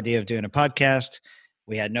had this idea of doing a podcast.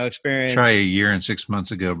 We had no experience. Try a year and 6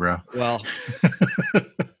 months ago, bro. Well,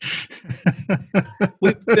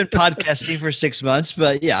 we've been podcasting for 6 months,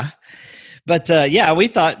 but yeah. But yeah, we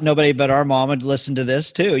thought nobody but our mom would listen to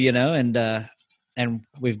this too, you know, and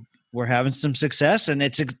we're having some success, and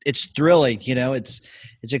it's thrilling, you know, it's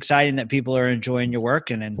exciting that people are enjoying your work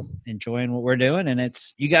and enjoying what we're doing, and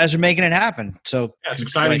you guys are making it happen. So yeah, it's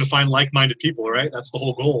exciting to find like-minded people, right? That's the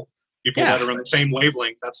whole goal. People that are on the same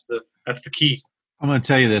wavelength. That's the key. I'm going to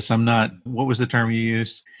tell you this. I'm not, what was the term you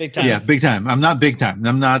used? Big time. Yeah, big time. I'm not big time.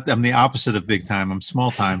 I'm the opposite of big time. I'm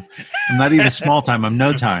small time. I'm not even small time. I'm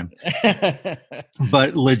no time.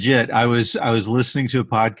 But legit, I was listening to a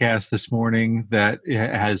podcast this morning that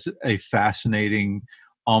has a fascinating,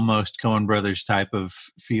 almost Coen Brothers type of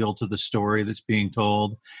feel to the story that's being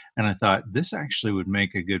told. And I thought, this actually would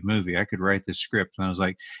make a good movie. I could write this script. And I was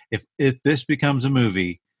like, if this becomes a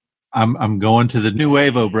movie, I'm going to the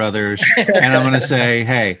Nuevo Brothers, and I'm going to say,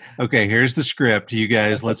 hey, okay, here's the script. You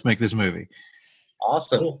guys, let's make this movie.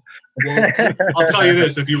 Awesome. Well, I'll tell you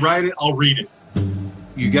this. If you write it, I'll read it.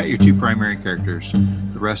 You got your two primary characters.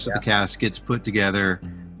 The rest of the cast gets put together,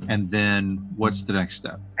 and then what's the next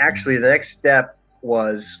step? Actually, the next step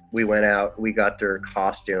was we went out, we got their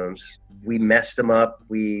costumes. We messed them up.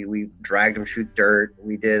 We dragged them through dirt.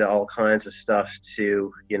 We did all kinds of stuff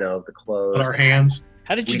to, you know, the clothes. With our hands.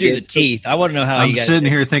 How did you do the teeth? I want to know how you guys I'm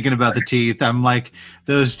sitting here thinking about the teeth. I'm like,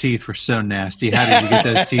 those teeth were so nasty. How did you get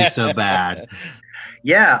those teeth so bad?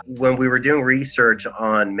 Yeah, when we were doing research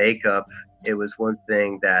on makeup, it was one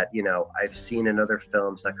thing that, you know, I've seen in other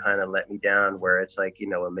films that kind of let me down, where it's like, you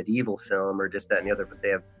know, a medieval film or just that and the other, but they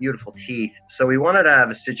have beautiful teeth. So we wanted to have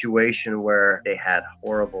a situation where they had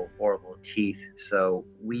horrible, horrible teeth. So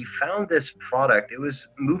we found this product. It was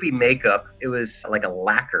movie makeup. It was like a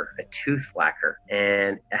lacquer, a tooth lacquer,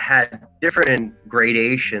 and it had different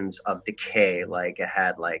gradations of decay. Like it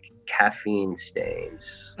had like caffeine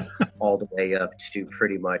stains all the way up to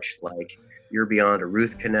pretty much like, you're beyond a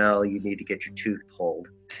root canal, you need to get your tooth pulled.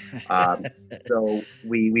 So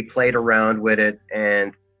we played around with it,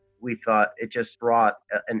 and we thought it just brought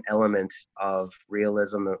an element of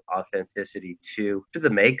realism and authenticity to the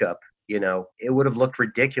makeup. You know, it would have looked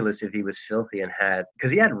ridiculous if he was filthy and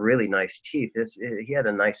because he had really nice teeth. He had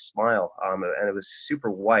a nice smile, and it was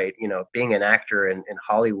super white. You know, being an actor in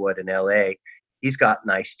Hollywood and LA, he's got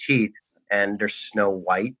nice teeth and they're snow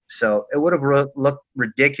white. So it would have looked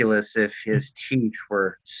ridiculous if his teeth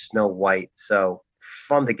were snow white. So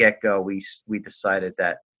from the get-go, we decided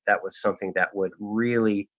that was something that would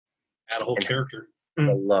really add a whole character.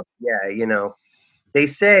 The look. Yeah, you know, they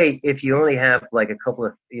say if you only have like a couple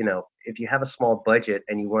of, you know, if you have a small budget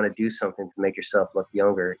and you want to do something to make yourself look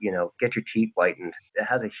younger, you know, get your teeth whitened. It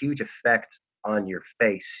has a huge effect on your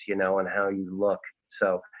face, you know, and how you look.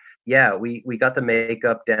 So yeah, we got the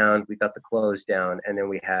makeup down, we got the clothes down, and then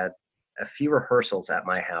we had a few rehearsals at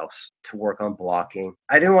my house to work on blocking.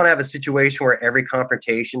 I didn't want to have a situation where every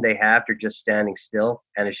confrontation they have, they're just standing still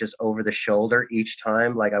and it's just over the shoulder each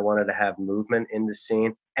time. Like I wanted to have movement in the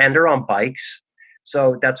scene, and they're on bikes.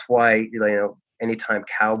 So that's why, you know, anytime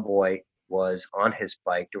Cowboy was on his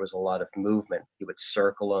bike, there was a lot of movement. He would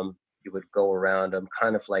circle him, he would go around him,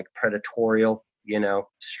 kind of like predatorial, you know,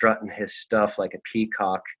 strutting his stuff like a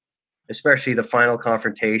peacock, especially the final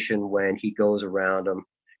confrontation when he goes around him.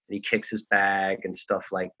 He kicks his bag and stuff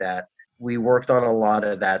like that. We worked on a lot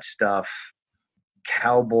of that stuff.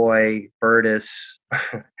 Cowboy, Burtis,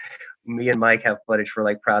 me and Mike have footage for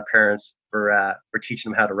like proud parents for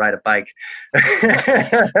teaching them how to ride a bike.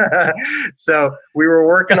 So we were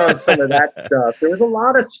working on some of that stuff. There was a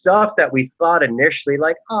lot of stuff that we thought initially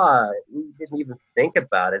like, we didn't even think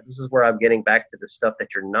about it. This is where I'm getting back to the stuff that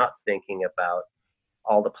you're not thinking about,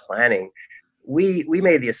 all the planning. We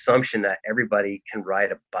made the assumption that everybody can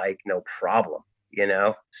ride a bike no problem, you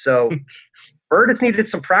know? So Burtis needed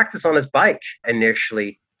some practice on his bike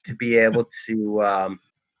initially to be able to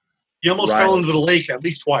he almost fell into the lake at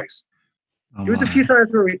least twice. There was a few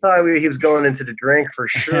times where we thought he was going into the drink for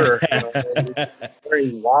sure.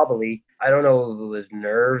 Very wobbly. I don't know if it was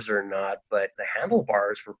nerves or not, but the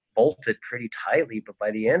handlebars were bolted pretty tightly. But by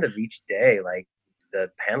the end of each day, like, the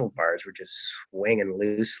handlebars were just swinging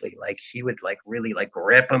loosely. Like he would like really like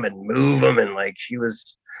grip them and move them, and like she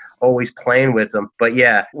was always playing with them. But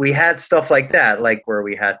yeah, we had stuff like that, like where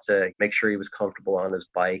we had to make sure he was comfortable on his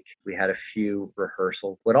bike. We had a few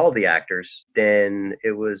rehearsals with all the actors. Then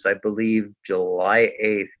it was, I believe, July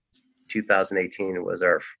 8th, 2018 was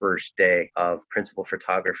our first day of principal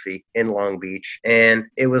photography in Long Beach, and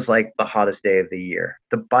it was like the hottest day of the year.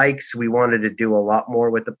 The bikes, we wanted to do a lot more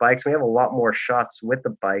with the bikes. We have a lot more shots with the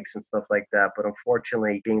bikes and stuff like that, but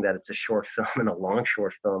unfortunately, being that it's a short film and a long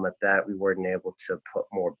short film at that, we weren't able to put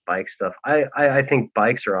more bike stuff. I think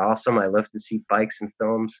bikes are awesome. I love to see bikes in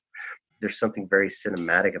films. There's something very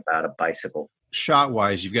cinematic about a bicycle. Shot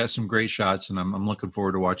wise, you've got some great shots, and I'm looking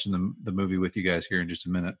forward to watching the movie with you guys here in just a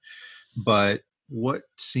minute. But what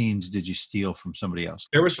scenes did you steal from somebody else?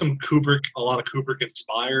 There was some Kubrick, a lot of Kubrick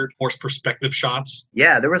inspired horse perspective shots.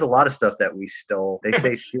 Yeah, there was a lot of stuff that we stole. They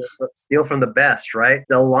say steal from the best, right?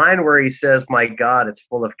 The line where he says, "My God, it's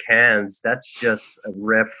full of cans," that's just a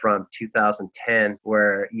rip from 2010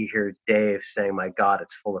 where you hear Dave saying, "My God,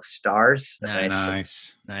 it's full of stars."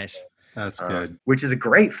 Nice. That's good. Which is a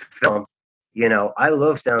great film. You know, I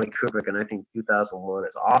love Stanley Kubrick, and I think 2001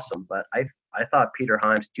 is awesome, but I thought Peter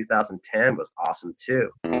Hyams' 2010 was awesome too.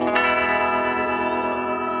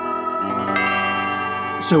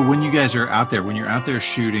 So when you guys are out there, when you're out there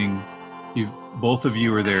shooting, both of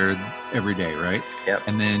you are there every day, right? Yep.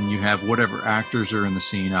 And then you have whatever actors are in the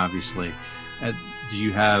scene, obviously. Do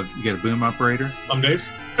you get a boom operator? Some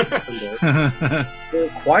days.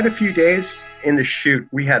 Quite a few days in the shoot,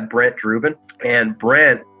 we had Brent Drubin, and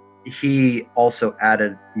Brent, he also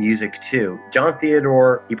added music too. John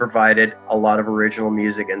Theodore, he provided a lot of original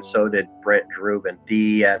music, and so did Brent Drubin.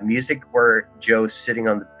 The music where Joe's sitting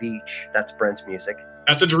on the beach, that's Brent's music.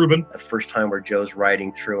 That's a Drubin. The first time where Joe's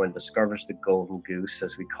riding through and discovers the golden goose,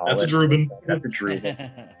 as we call That's it. a Drubin. That's a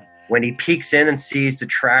Drubin. When he peeks in and sees the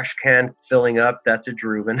trash can filling up, that's a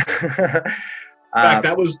Drubin. In fact,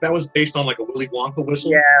 that was based on like a Willy Wonka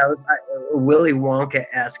whistle. Yeah, a Willy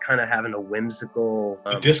Wonka-esque, kind of having a whimsical...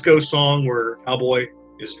 a disco song where Cowboy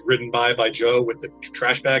is ridden by Joe with the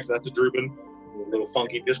trash bags. That's a Drubin. A little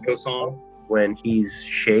funky disco song. When he's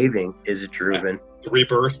shaving is a Drubin. The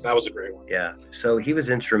Rebirth, that was a great one. Yeah, so he was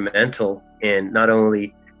instrumental in not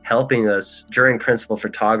only helping us during principal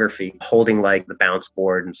photography, holding like the bounce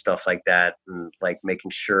board and stuff like that, and like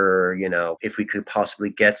making sure, you know, if we could possibly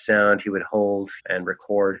get sound, he would hold and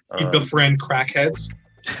record. He'd befriend crackheads.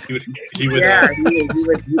 He would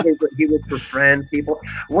befriend people.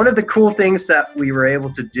 One of the cool things that we were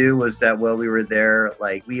able to do was that while we were there,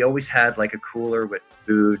 like we always had like a cooler with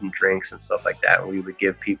food and drinks and stuff like that, and we would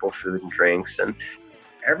give people food and drinks. And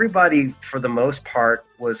everybody, for the most part,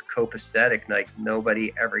 was copacetic. Like,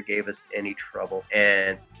 nobody ever gave us any trouble.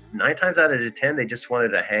 And 9 times out of 10, they just wanted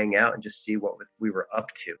to hang out and just see what we were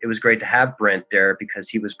up to. It was great to have Brent there because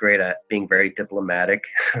he was great at being very diplomatic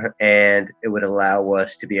and it would allow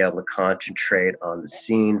us to be able to concentrate on the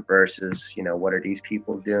scene versus, you know, what are these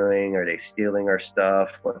people doing? Are they stealing our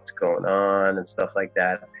stuff? What's going on? And stuff like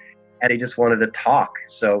that. And they just wanted to talk.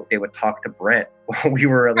 So they would talk to Brent. We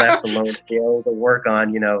were left alone to be able to work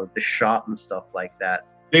on, you know, the shot and stuff like that.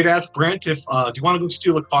 They'd ask Brent if, do you want to go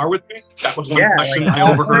steal a car with me? That was one question I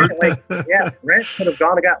overheard. Brent could have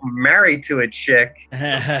gone and got married to a chick. And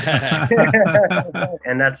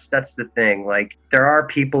that's the thing. Like, there are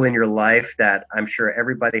people in your life that I'm sure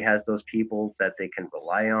everybody has those people that they can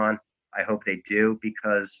rely on. I hope they do,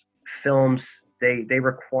 because films, they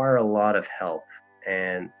require a lot of help.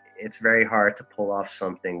 And it's very hard to pull off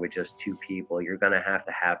something with just 2 people. You're going to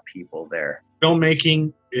have people there.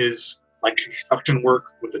 Filmmaking is like construction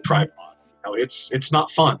work with a tripod. You know, it's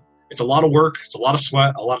not fun. It's a lot of work. It's a lot of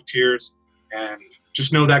sweat, a lot of tears, and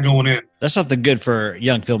just know that going in. That's something good for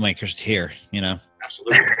young filmmakers to hear, you know?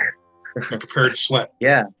 Absolutely. Be prepared to sweat.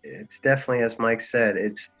 Yeah, it's definitely, as Mike said,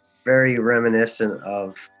 it's very reminiscent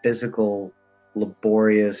of physical,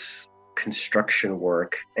 laborious construction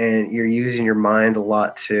work. And you're using your mind a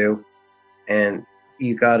lot too. And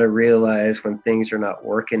you got to realize when things are not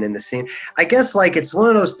working in the scene. I guess, like, it's one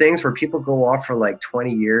of those things where people go off for like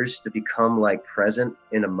 20 years to become like present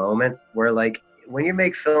in a moment, where like when you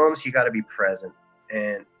make films, you got to be present.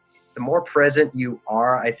 And the more present you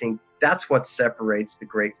are, I think that's what separates the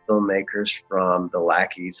great filmmakers from the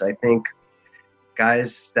lackeys. I think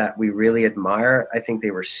guys that we really admire, I think they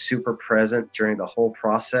were super present during the whole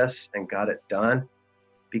process and got it done.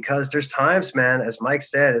 Because there's times, man, as Mike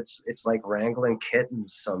said, it's like wrangling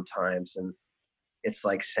kittens sometimes, and it's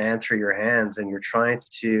like sand through your hands, and you're trying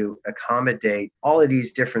to accommodate all of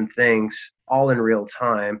these different things all in real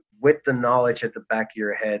time with the knowledge at the back of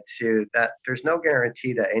your head too, that there's no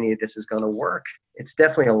guarantee that any of this is going to work. It's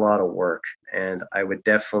definitely a lot of work. And I would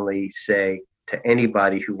definitely say to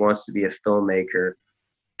anybody who wants to be a filmmaker,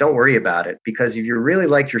 don't worry about it, because if you really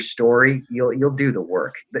like your story, you'll do the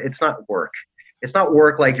work. It's not work. It's not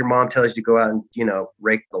work like your mom tells you to go out and, you know,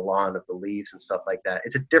 rake the lawn of the leaves and stuff like that.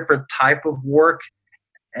 It's a different type of work,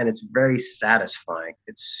 and it's very satisfying.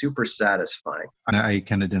 It's super satisfying. I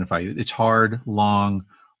can identify you. It's hard, long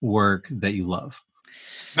work that you love.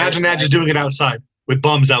 Imagine that, just doing it outside with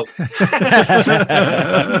bums out.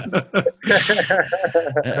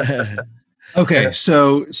 Okay,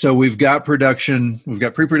 so we've got production, we've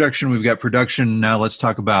got pre-production, we've got production. Now let's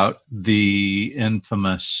talk about the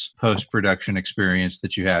infamous post-production experience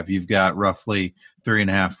that you have. You've got roughly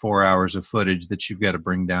 3.5, 4 hours of footage that you've got to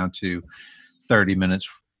bring down to 30 minutes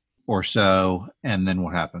or so, and then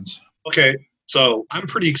what happens? Okay, so I'm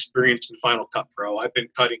pretty experienced in Final Cut Pro. I've been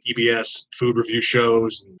cutting PBS, food review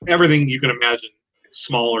shows, everything you can imagine,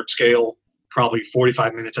 smaller scale, probably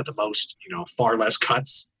 45 minutes at the most, you know, far less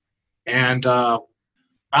cuts. And about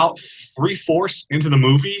 3/4 into the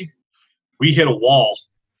movie, we hit a wall.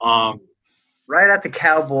 Right at the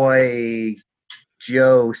Cowboy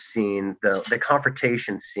Joe scene, the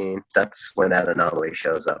confrontation scene, that's when that anomaly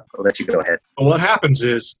shows up. I'll let you go ahead. But what happens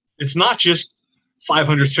is, it's not just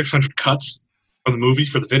 500, 600 cuts from the movie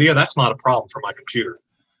for the video. That's not a problem for my computer.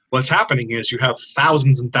 What's happening is you have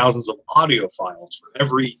thousands and thousands of audio files.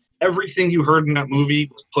 For everything you heard in that movie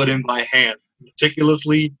was put in by hand,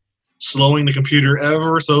 meticulously, slowing the computer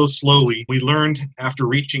ever so slowly. We learned after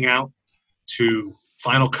reaching out to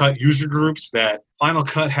Final Cut user groups that Final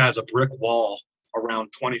Cut has a brick wall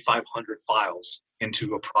around 2,500 files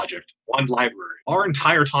into a project, one library. Our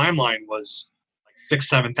entire timeline was like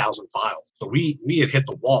 6,000, 7,000 files. So we had hit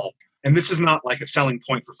the wall. And this is not like a selling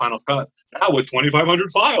point for Final Cut. Now with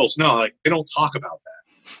 2,500 files. No, like, they don't talk about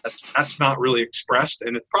that. That's not really expressed,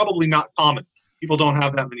 and it's probably not common. People don't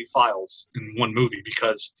have that many files in one movie,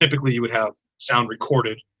 because typically you would have sound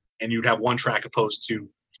recorded and you'd have one track opposed to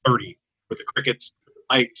 30 with the crickets, the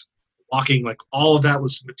lights, walking, like all of that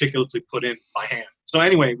was meticulously put in by hand. So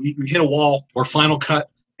anyway, we hit a wall where Final Cut,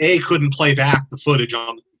 A, couldn't play back the footage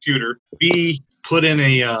on the computer, B, put in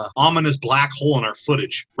a ominous black hole in our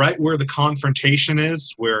footage. Right where the confrontation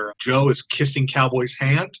is, where Joe is kissing Cowboy's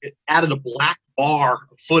hand, it added a black bar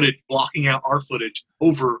of footage blocking out our footage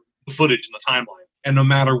over the footage in the timeline. And no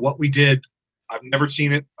matter what we did, I've never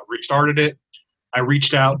seen it. I restarted it. I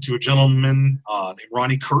reached out to a gentleman named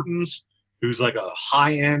Ronnie Curtins, who's like a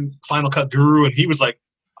high-end Final Cut guru, and he was like,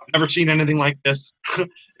 I've never seen anything like this. And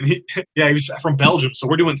he was from Belgium, so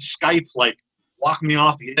we're doing Skype, like walking me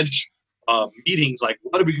off the edge meetings, like,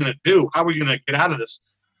 what are we going to do? How are we going to get out of this?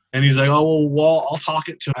 And he's like, oh, well, I'll talk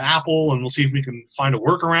it to Apple and we'll see if we can find a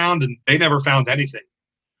workaround. And they never found anything.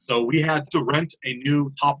 So we had to rent a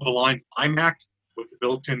new top-of-the-line iMac with a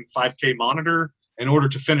built-in 5K monitor in order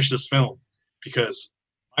to finish this film, because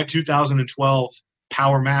my 2012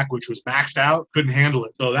 Power Mac, which was maxed out, couldn't handle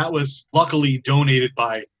it. So that was luckily donated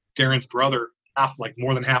by Darren's brother,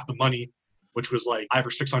 more than half the money, which was like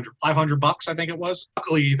 $500 I think it was.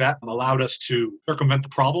 Luckily, that allowed us to circumvent the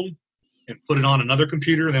problem and put it on another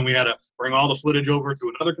computer. And then we had to bring all the footage over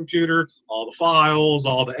to another computer, all the files,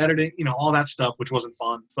 all the editing, all that stuff, which wasn't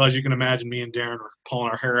fun. So as you can imagine, me and Darren were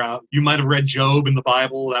pulling our hair out. You might have read Job in the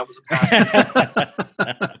Bible. That was a passage.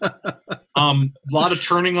 A lot of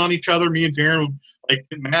turning on each other. Me and Darren would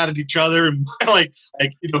get mad at each other and who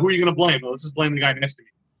are you going to blame? Well, let's just blame the guy next to me.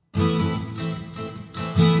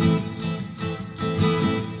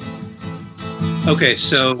 Okay,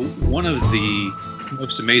 so one of the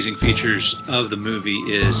most amazing features of the movie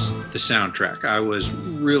is the soundtrack. I was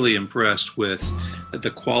really impressed with the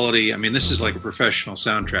quality. I mean, this is like a professional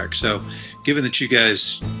soundtrack. So given that you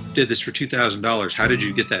guys did this for $2,000, how did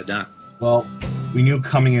you get that done? Well, we knew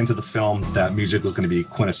coming into the film that music was going to be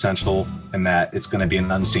quintessential and that it's going to be an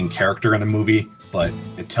unseen character in the movie, but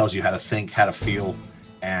it tells you how to think, how to feel,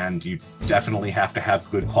 and you definitely have to have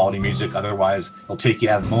good quality music. Otherwise, it'll take you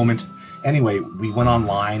out of the moment. Anyway, we went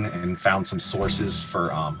online and found some sources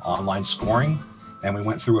for online scoring, and we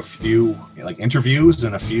went through a few interviews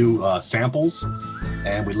and a few samples,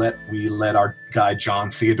 and we let our guy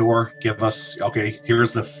John Theodore give us, okay,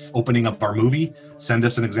 here's the opening of our movie. Send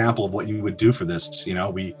us an example of what you would do for this.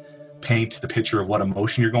 We paint the picture of what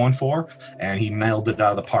emotion you're going for, and he nailed it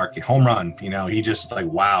out of the park. Home run. He just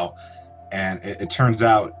wow. And it turns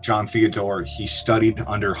out John Theodore, he studied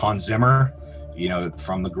under Hans Zimmer,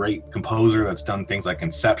 from the great composer that's done things like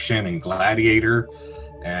Inception and Gladiator,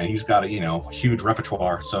 and he's got a huge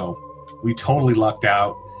repertoire. So we totally lucked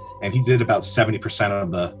out, and he did about 70% of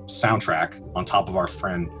the soundtrack on top of our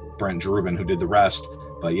friend Brent Drubin, who did the rest.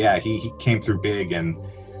 But yeah, he came through big, and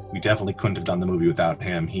we definitely couldn't have done the movie without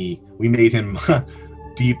him. We made him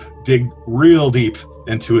dig real deep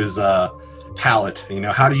into his palette.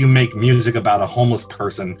 How do you make music about a homeless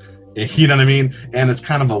person? You know what I mean? And it's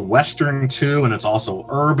kind of a Western too, and it's also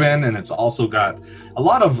urban, and it's also got a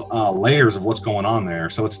lot of layers of what's going on there.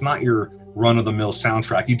 So it's not your run-of-the-mill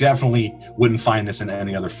soundtrack. You definitely wouldn't find this in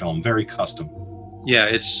any other film. Very custom. Yeah,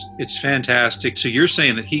 it's fantastic. So you're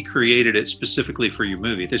saying that he created it specifically for your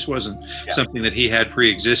movie. This wasn't something that he had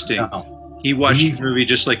pre-existing. No. He watched the movie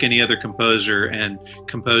just like any other composer and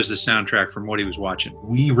composed the soundtrack from what he was watching.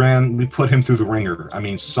 We put him through the ringer. I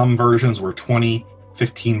mean, some versions were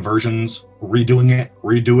 15 versions,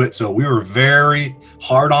 redo it. So we were very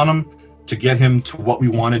hard on him to get him to what we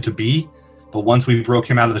wanted to be. But once we broke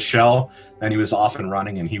him out of the shell, then he was off and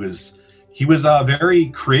running, and he was very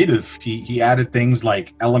creative. He added things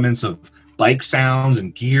like elements of bike sounds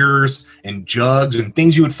and gears and jugs and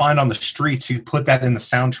things you would find on the streets. He put that in the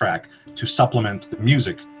soundtrack to supplement the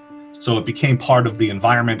music. So it became part of the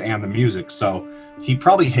environment and the music. So he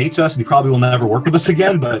probably hates us, and he probably will never work with us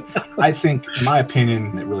again. But I think, in my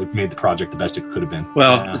opinion, it really made the project the best it could have been.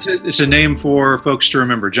 Well, it's a name for folks to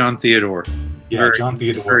remember. John Theodore. Yeah, John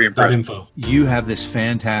Theodore. Very impressive. You have this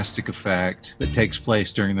fantastic effect that takes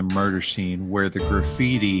place during the murder scene where the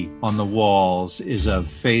graffiti on the walls is of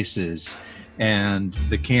faces, and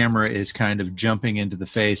the camera is kind of jumping into the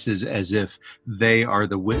faces as if they are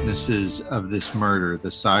the witnesses of this murder,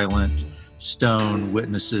 the silent stone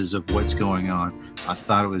witnesses of what's going on. I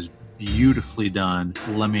thought it was beautifully done.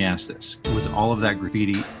 Let me ask this. Was all of that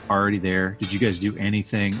graffiti already there? Did you guys do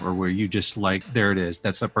anything, or were you just like, there it is,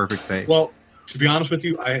 that's a perfect face? Well, to be honest with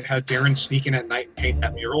you, I had Darren sneak in at night and paint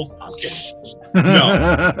that mural. I'm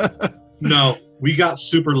kidding. No. We got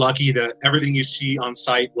super lucky that everything you see on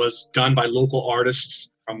site was done by local artists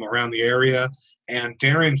from around the area. And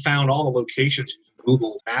Darren found all the locations using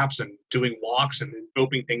Google Maps and doing walks and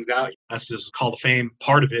scoping things out. That's just called the fame.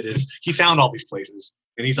 Part of it is he found all these places.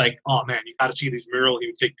 And he's like, oh, man, you got to see these murals. He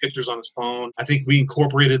would take pictures on his phone. I think we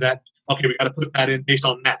incorporated that. Okay, we got to put that in based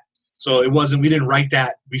on that. So it wasn't, we didn't write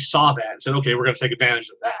that. We saw that and said, okay, we're going to take advantage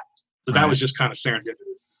of that. So that was just kind of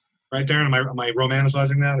serendipitous. Right, Darren? Am I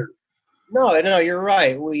romanticizing that? Or? No, you're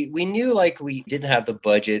right. We knew we didn't have the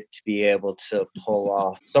budget to be able to pull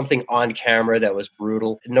off something on camera that was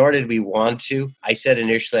brutal, nor did we want to. I said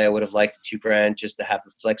initially I would have liked $2,000 just to have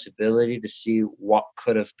the flexibility to see what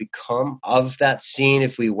could have become of that scene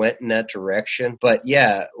if we went in that direction. But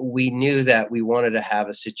yeah, we knew that we wanted to have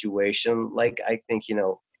a situation like I think,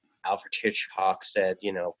 Alfred Hitchcock said,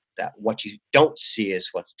 that what you don't see is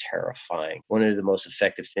what's terrifying. One of the most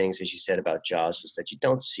effective things, as you said about Jaws, was that you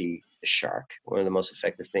don't see the shark. One of the most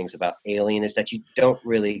effective things about Alien is that you don't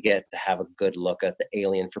really get to have a good look at the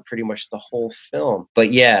alien for pretty much the whole film.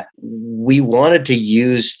 But yeah, we wanted to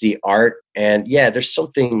use the art, and yeah, there's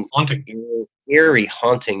something haunting, eerie,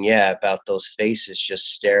 haunting, about those faces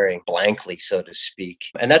just staring blankly, so to speak.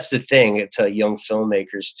 And that's the thing to young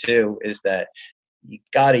filmmakers too, is that you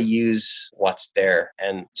got to use what's there,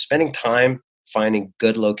 and spending time finding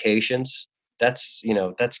good locations. That's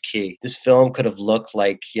key. This film could have looked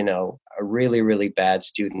like, a really, really bad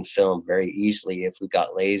student film very easily if we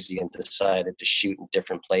got lazy and decided to shoot in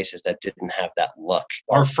different places that didn't have that look.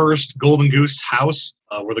 Our first Golden Goose house,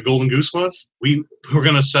 where the Golden Goose was, we were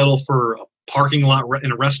going to settle for a parking lot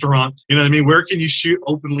in a restaurant. You know what I mean? Where can you shoot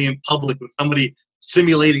openly in public with somebody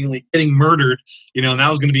simulating getting murdered? And that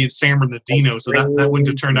was going to be in San Bernardino, so that wouldn't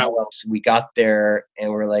have turned out well. We got there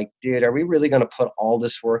and we're like, dude, are we really going to put all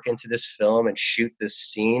this work into this film and shoot this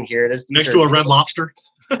scene? Here it is. Next to a Red Lobster?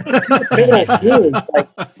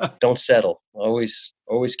 Don't settle. Always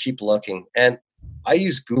keep looking. And I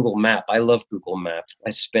use Google Map. I love Google Map.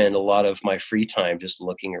 I spend a lot of my free time just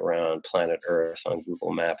looking around planet Earth on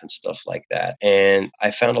Google Map and stuff like that. And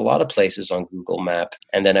I found a lot of places on Google Map,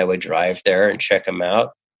 and then I would drive there and check them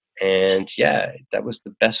out. And yeah, that was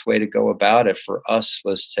the best way to go about it for us,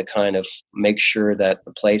 was to kind of make sure that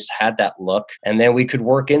the place had that look, and then we could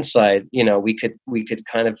work inside. We could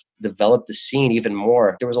kind of develop the scene even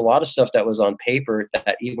more. There was a lot of stuff that was on paper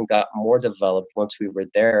that even got more developed once we were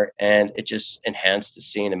there, and it just enhanced the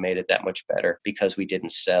scene and made it that much better because we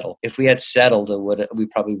didn't settle. If we had settled, we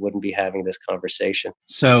probably wouldn't be having this conversation.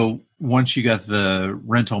 So once you got the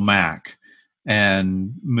rental Mac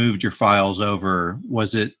and moved your files over,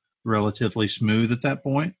 was it relatively smooth at that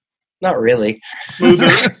point? Not really.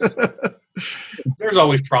 Smoother. There's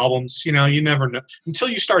always problems. You never know. Until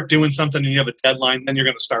you start doing something and you have a deadline, then you're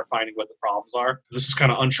going to start finding what the problems are. This is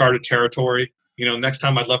kind of uncharted territory. Next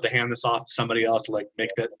time I'd love to hand this off to somebody else to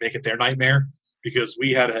make it their nightmare, because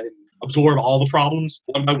we had to absorb all the problems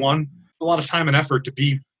one by one. A lot of time and effort to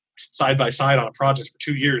be side by side on a project for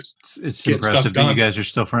 2 years. It's impressive that you guys are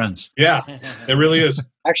still friends. Yeah, it really is.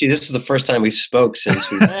 Actually, this is the first time we spoke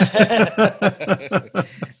since we...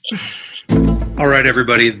 All right,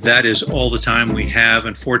 everybody, that is all the time we have,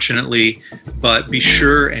 unfortunately. But be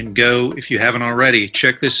sure and go, if you haven't already,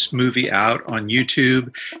 check this movie out on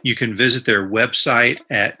YouTube. You can visit their website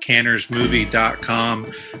at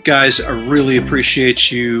cannersmovie.com. Guys, I really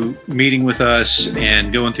appreciate you meeting with us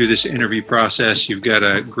and going through this interview process. You've got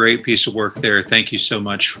a great piece of work there. Thank you so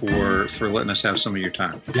much for letting us have some of your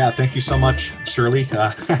time. Yeah, thank you so much, Shirley.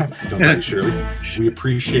 Don't know you, Shirley. We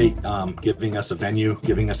appreciate giving us a venue,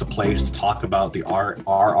 giving us a place to talk about our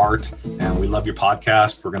art, and we love your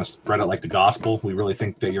podcast. We're going to spread it like the gospel. We really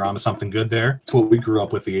think that you're onto something good there. It's what we grew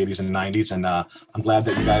up with, the 80s and 90s, and I'm glad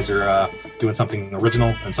that you guys are doing something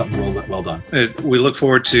original and something well done. We look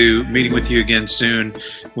forward to meeting with you again soon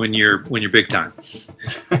when you're big time.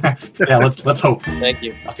 Yeah, let's hope. Thank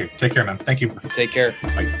you. Okay, take care, man. Thank you. Take care.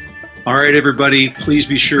 Bye. All right, everybody, please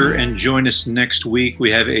be sure and join us next week.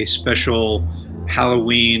 We have a special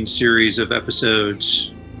Halloween series of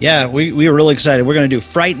episodes. Yeah, we are really excited. We're going to do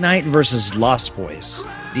Fright Night versus Lost Boys.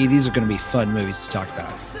 These are going to be fun movies to talk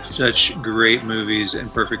about. Such great movies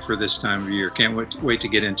and perfect for this time of year. Can't wait to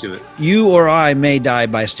get into it. You or I may die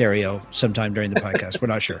by stereo sometime during the podcast. We're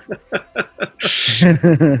not sure.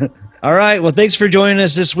 All right. Well, thanks for joining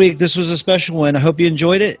us this week. This was a special one. I hope you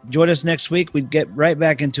enjoyed it. Join us next week. We get right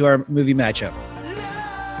back into our movie matchup.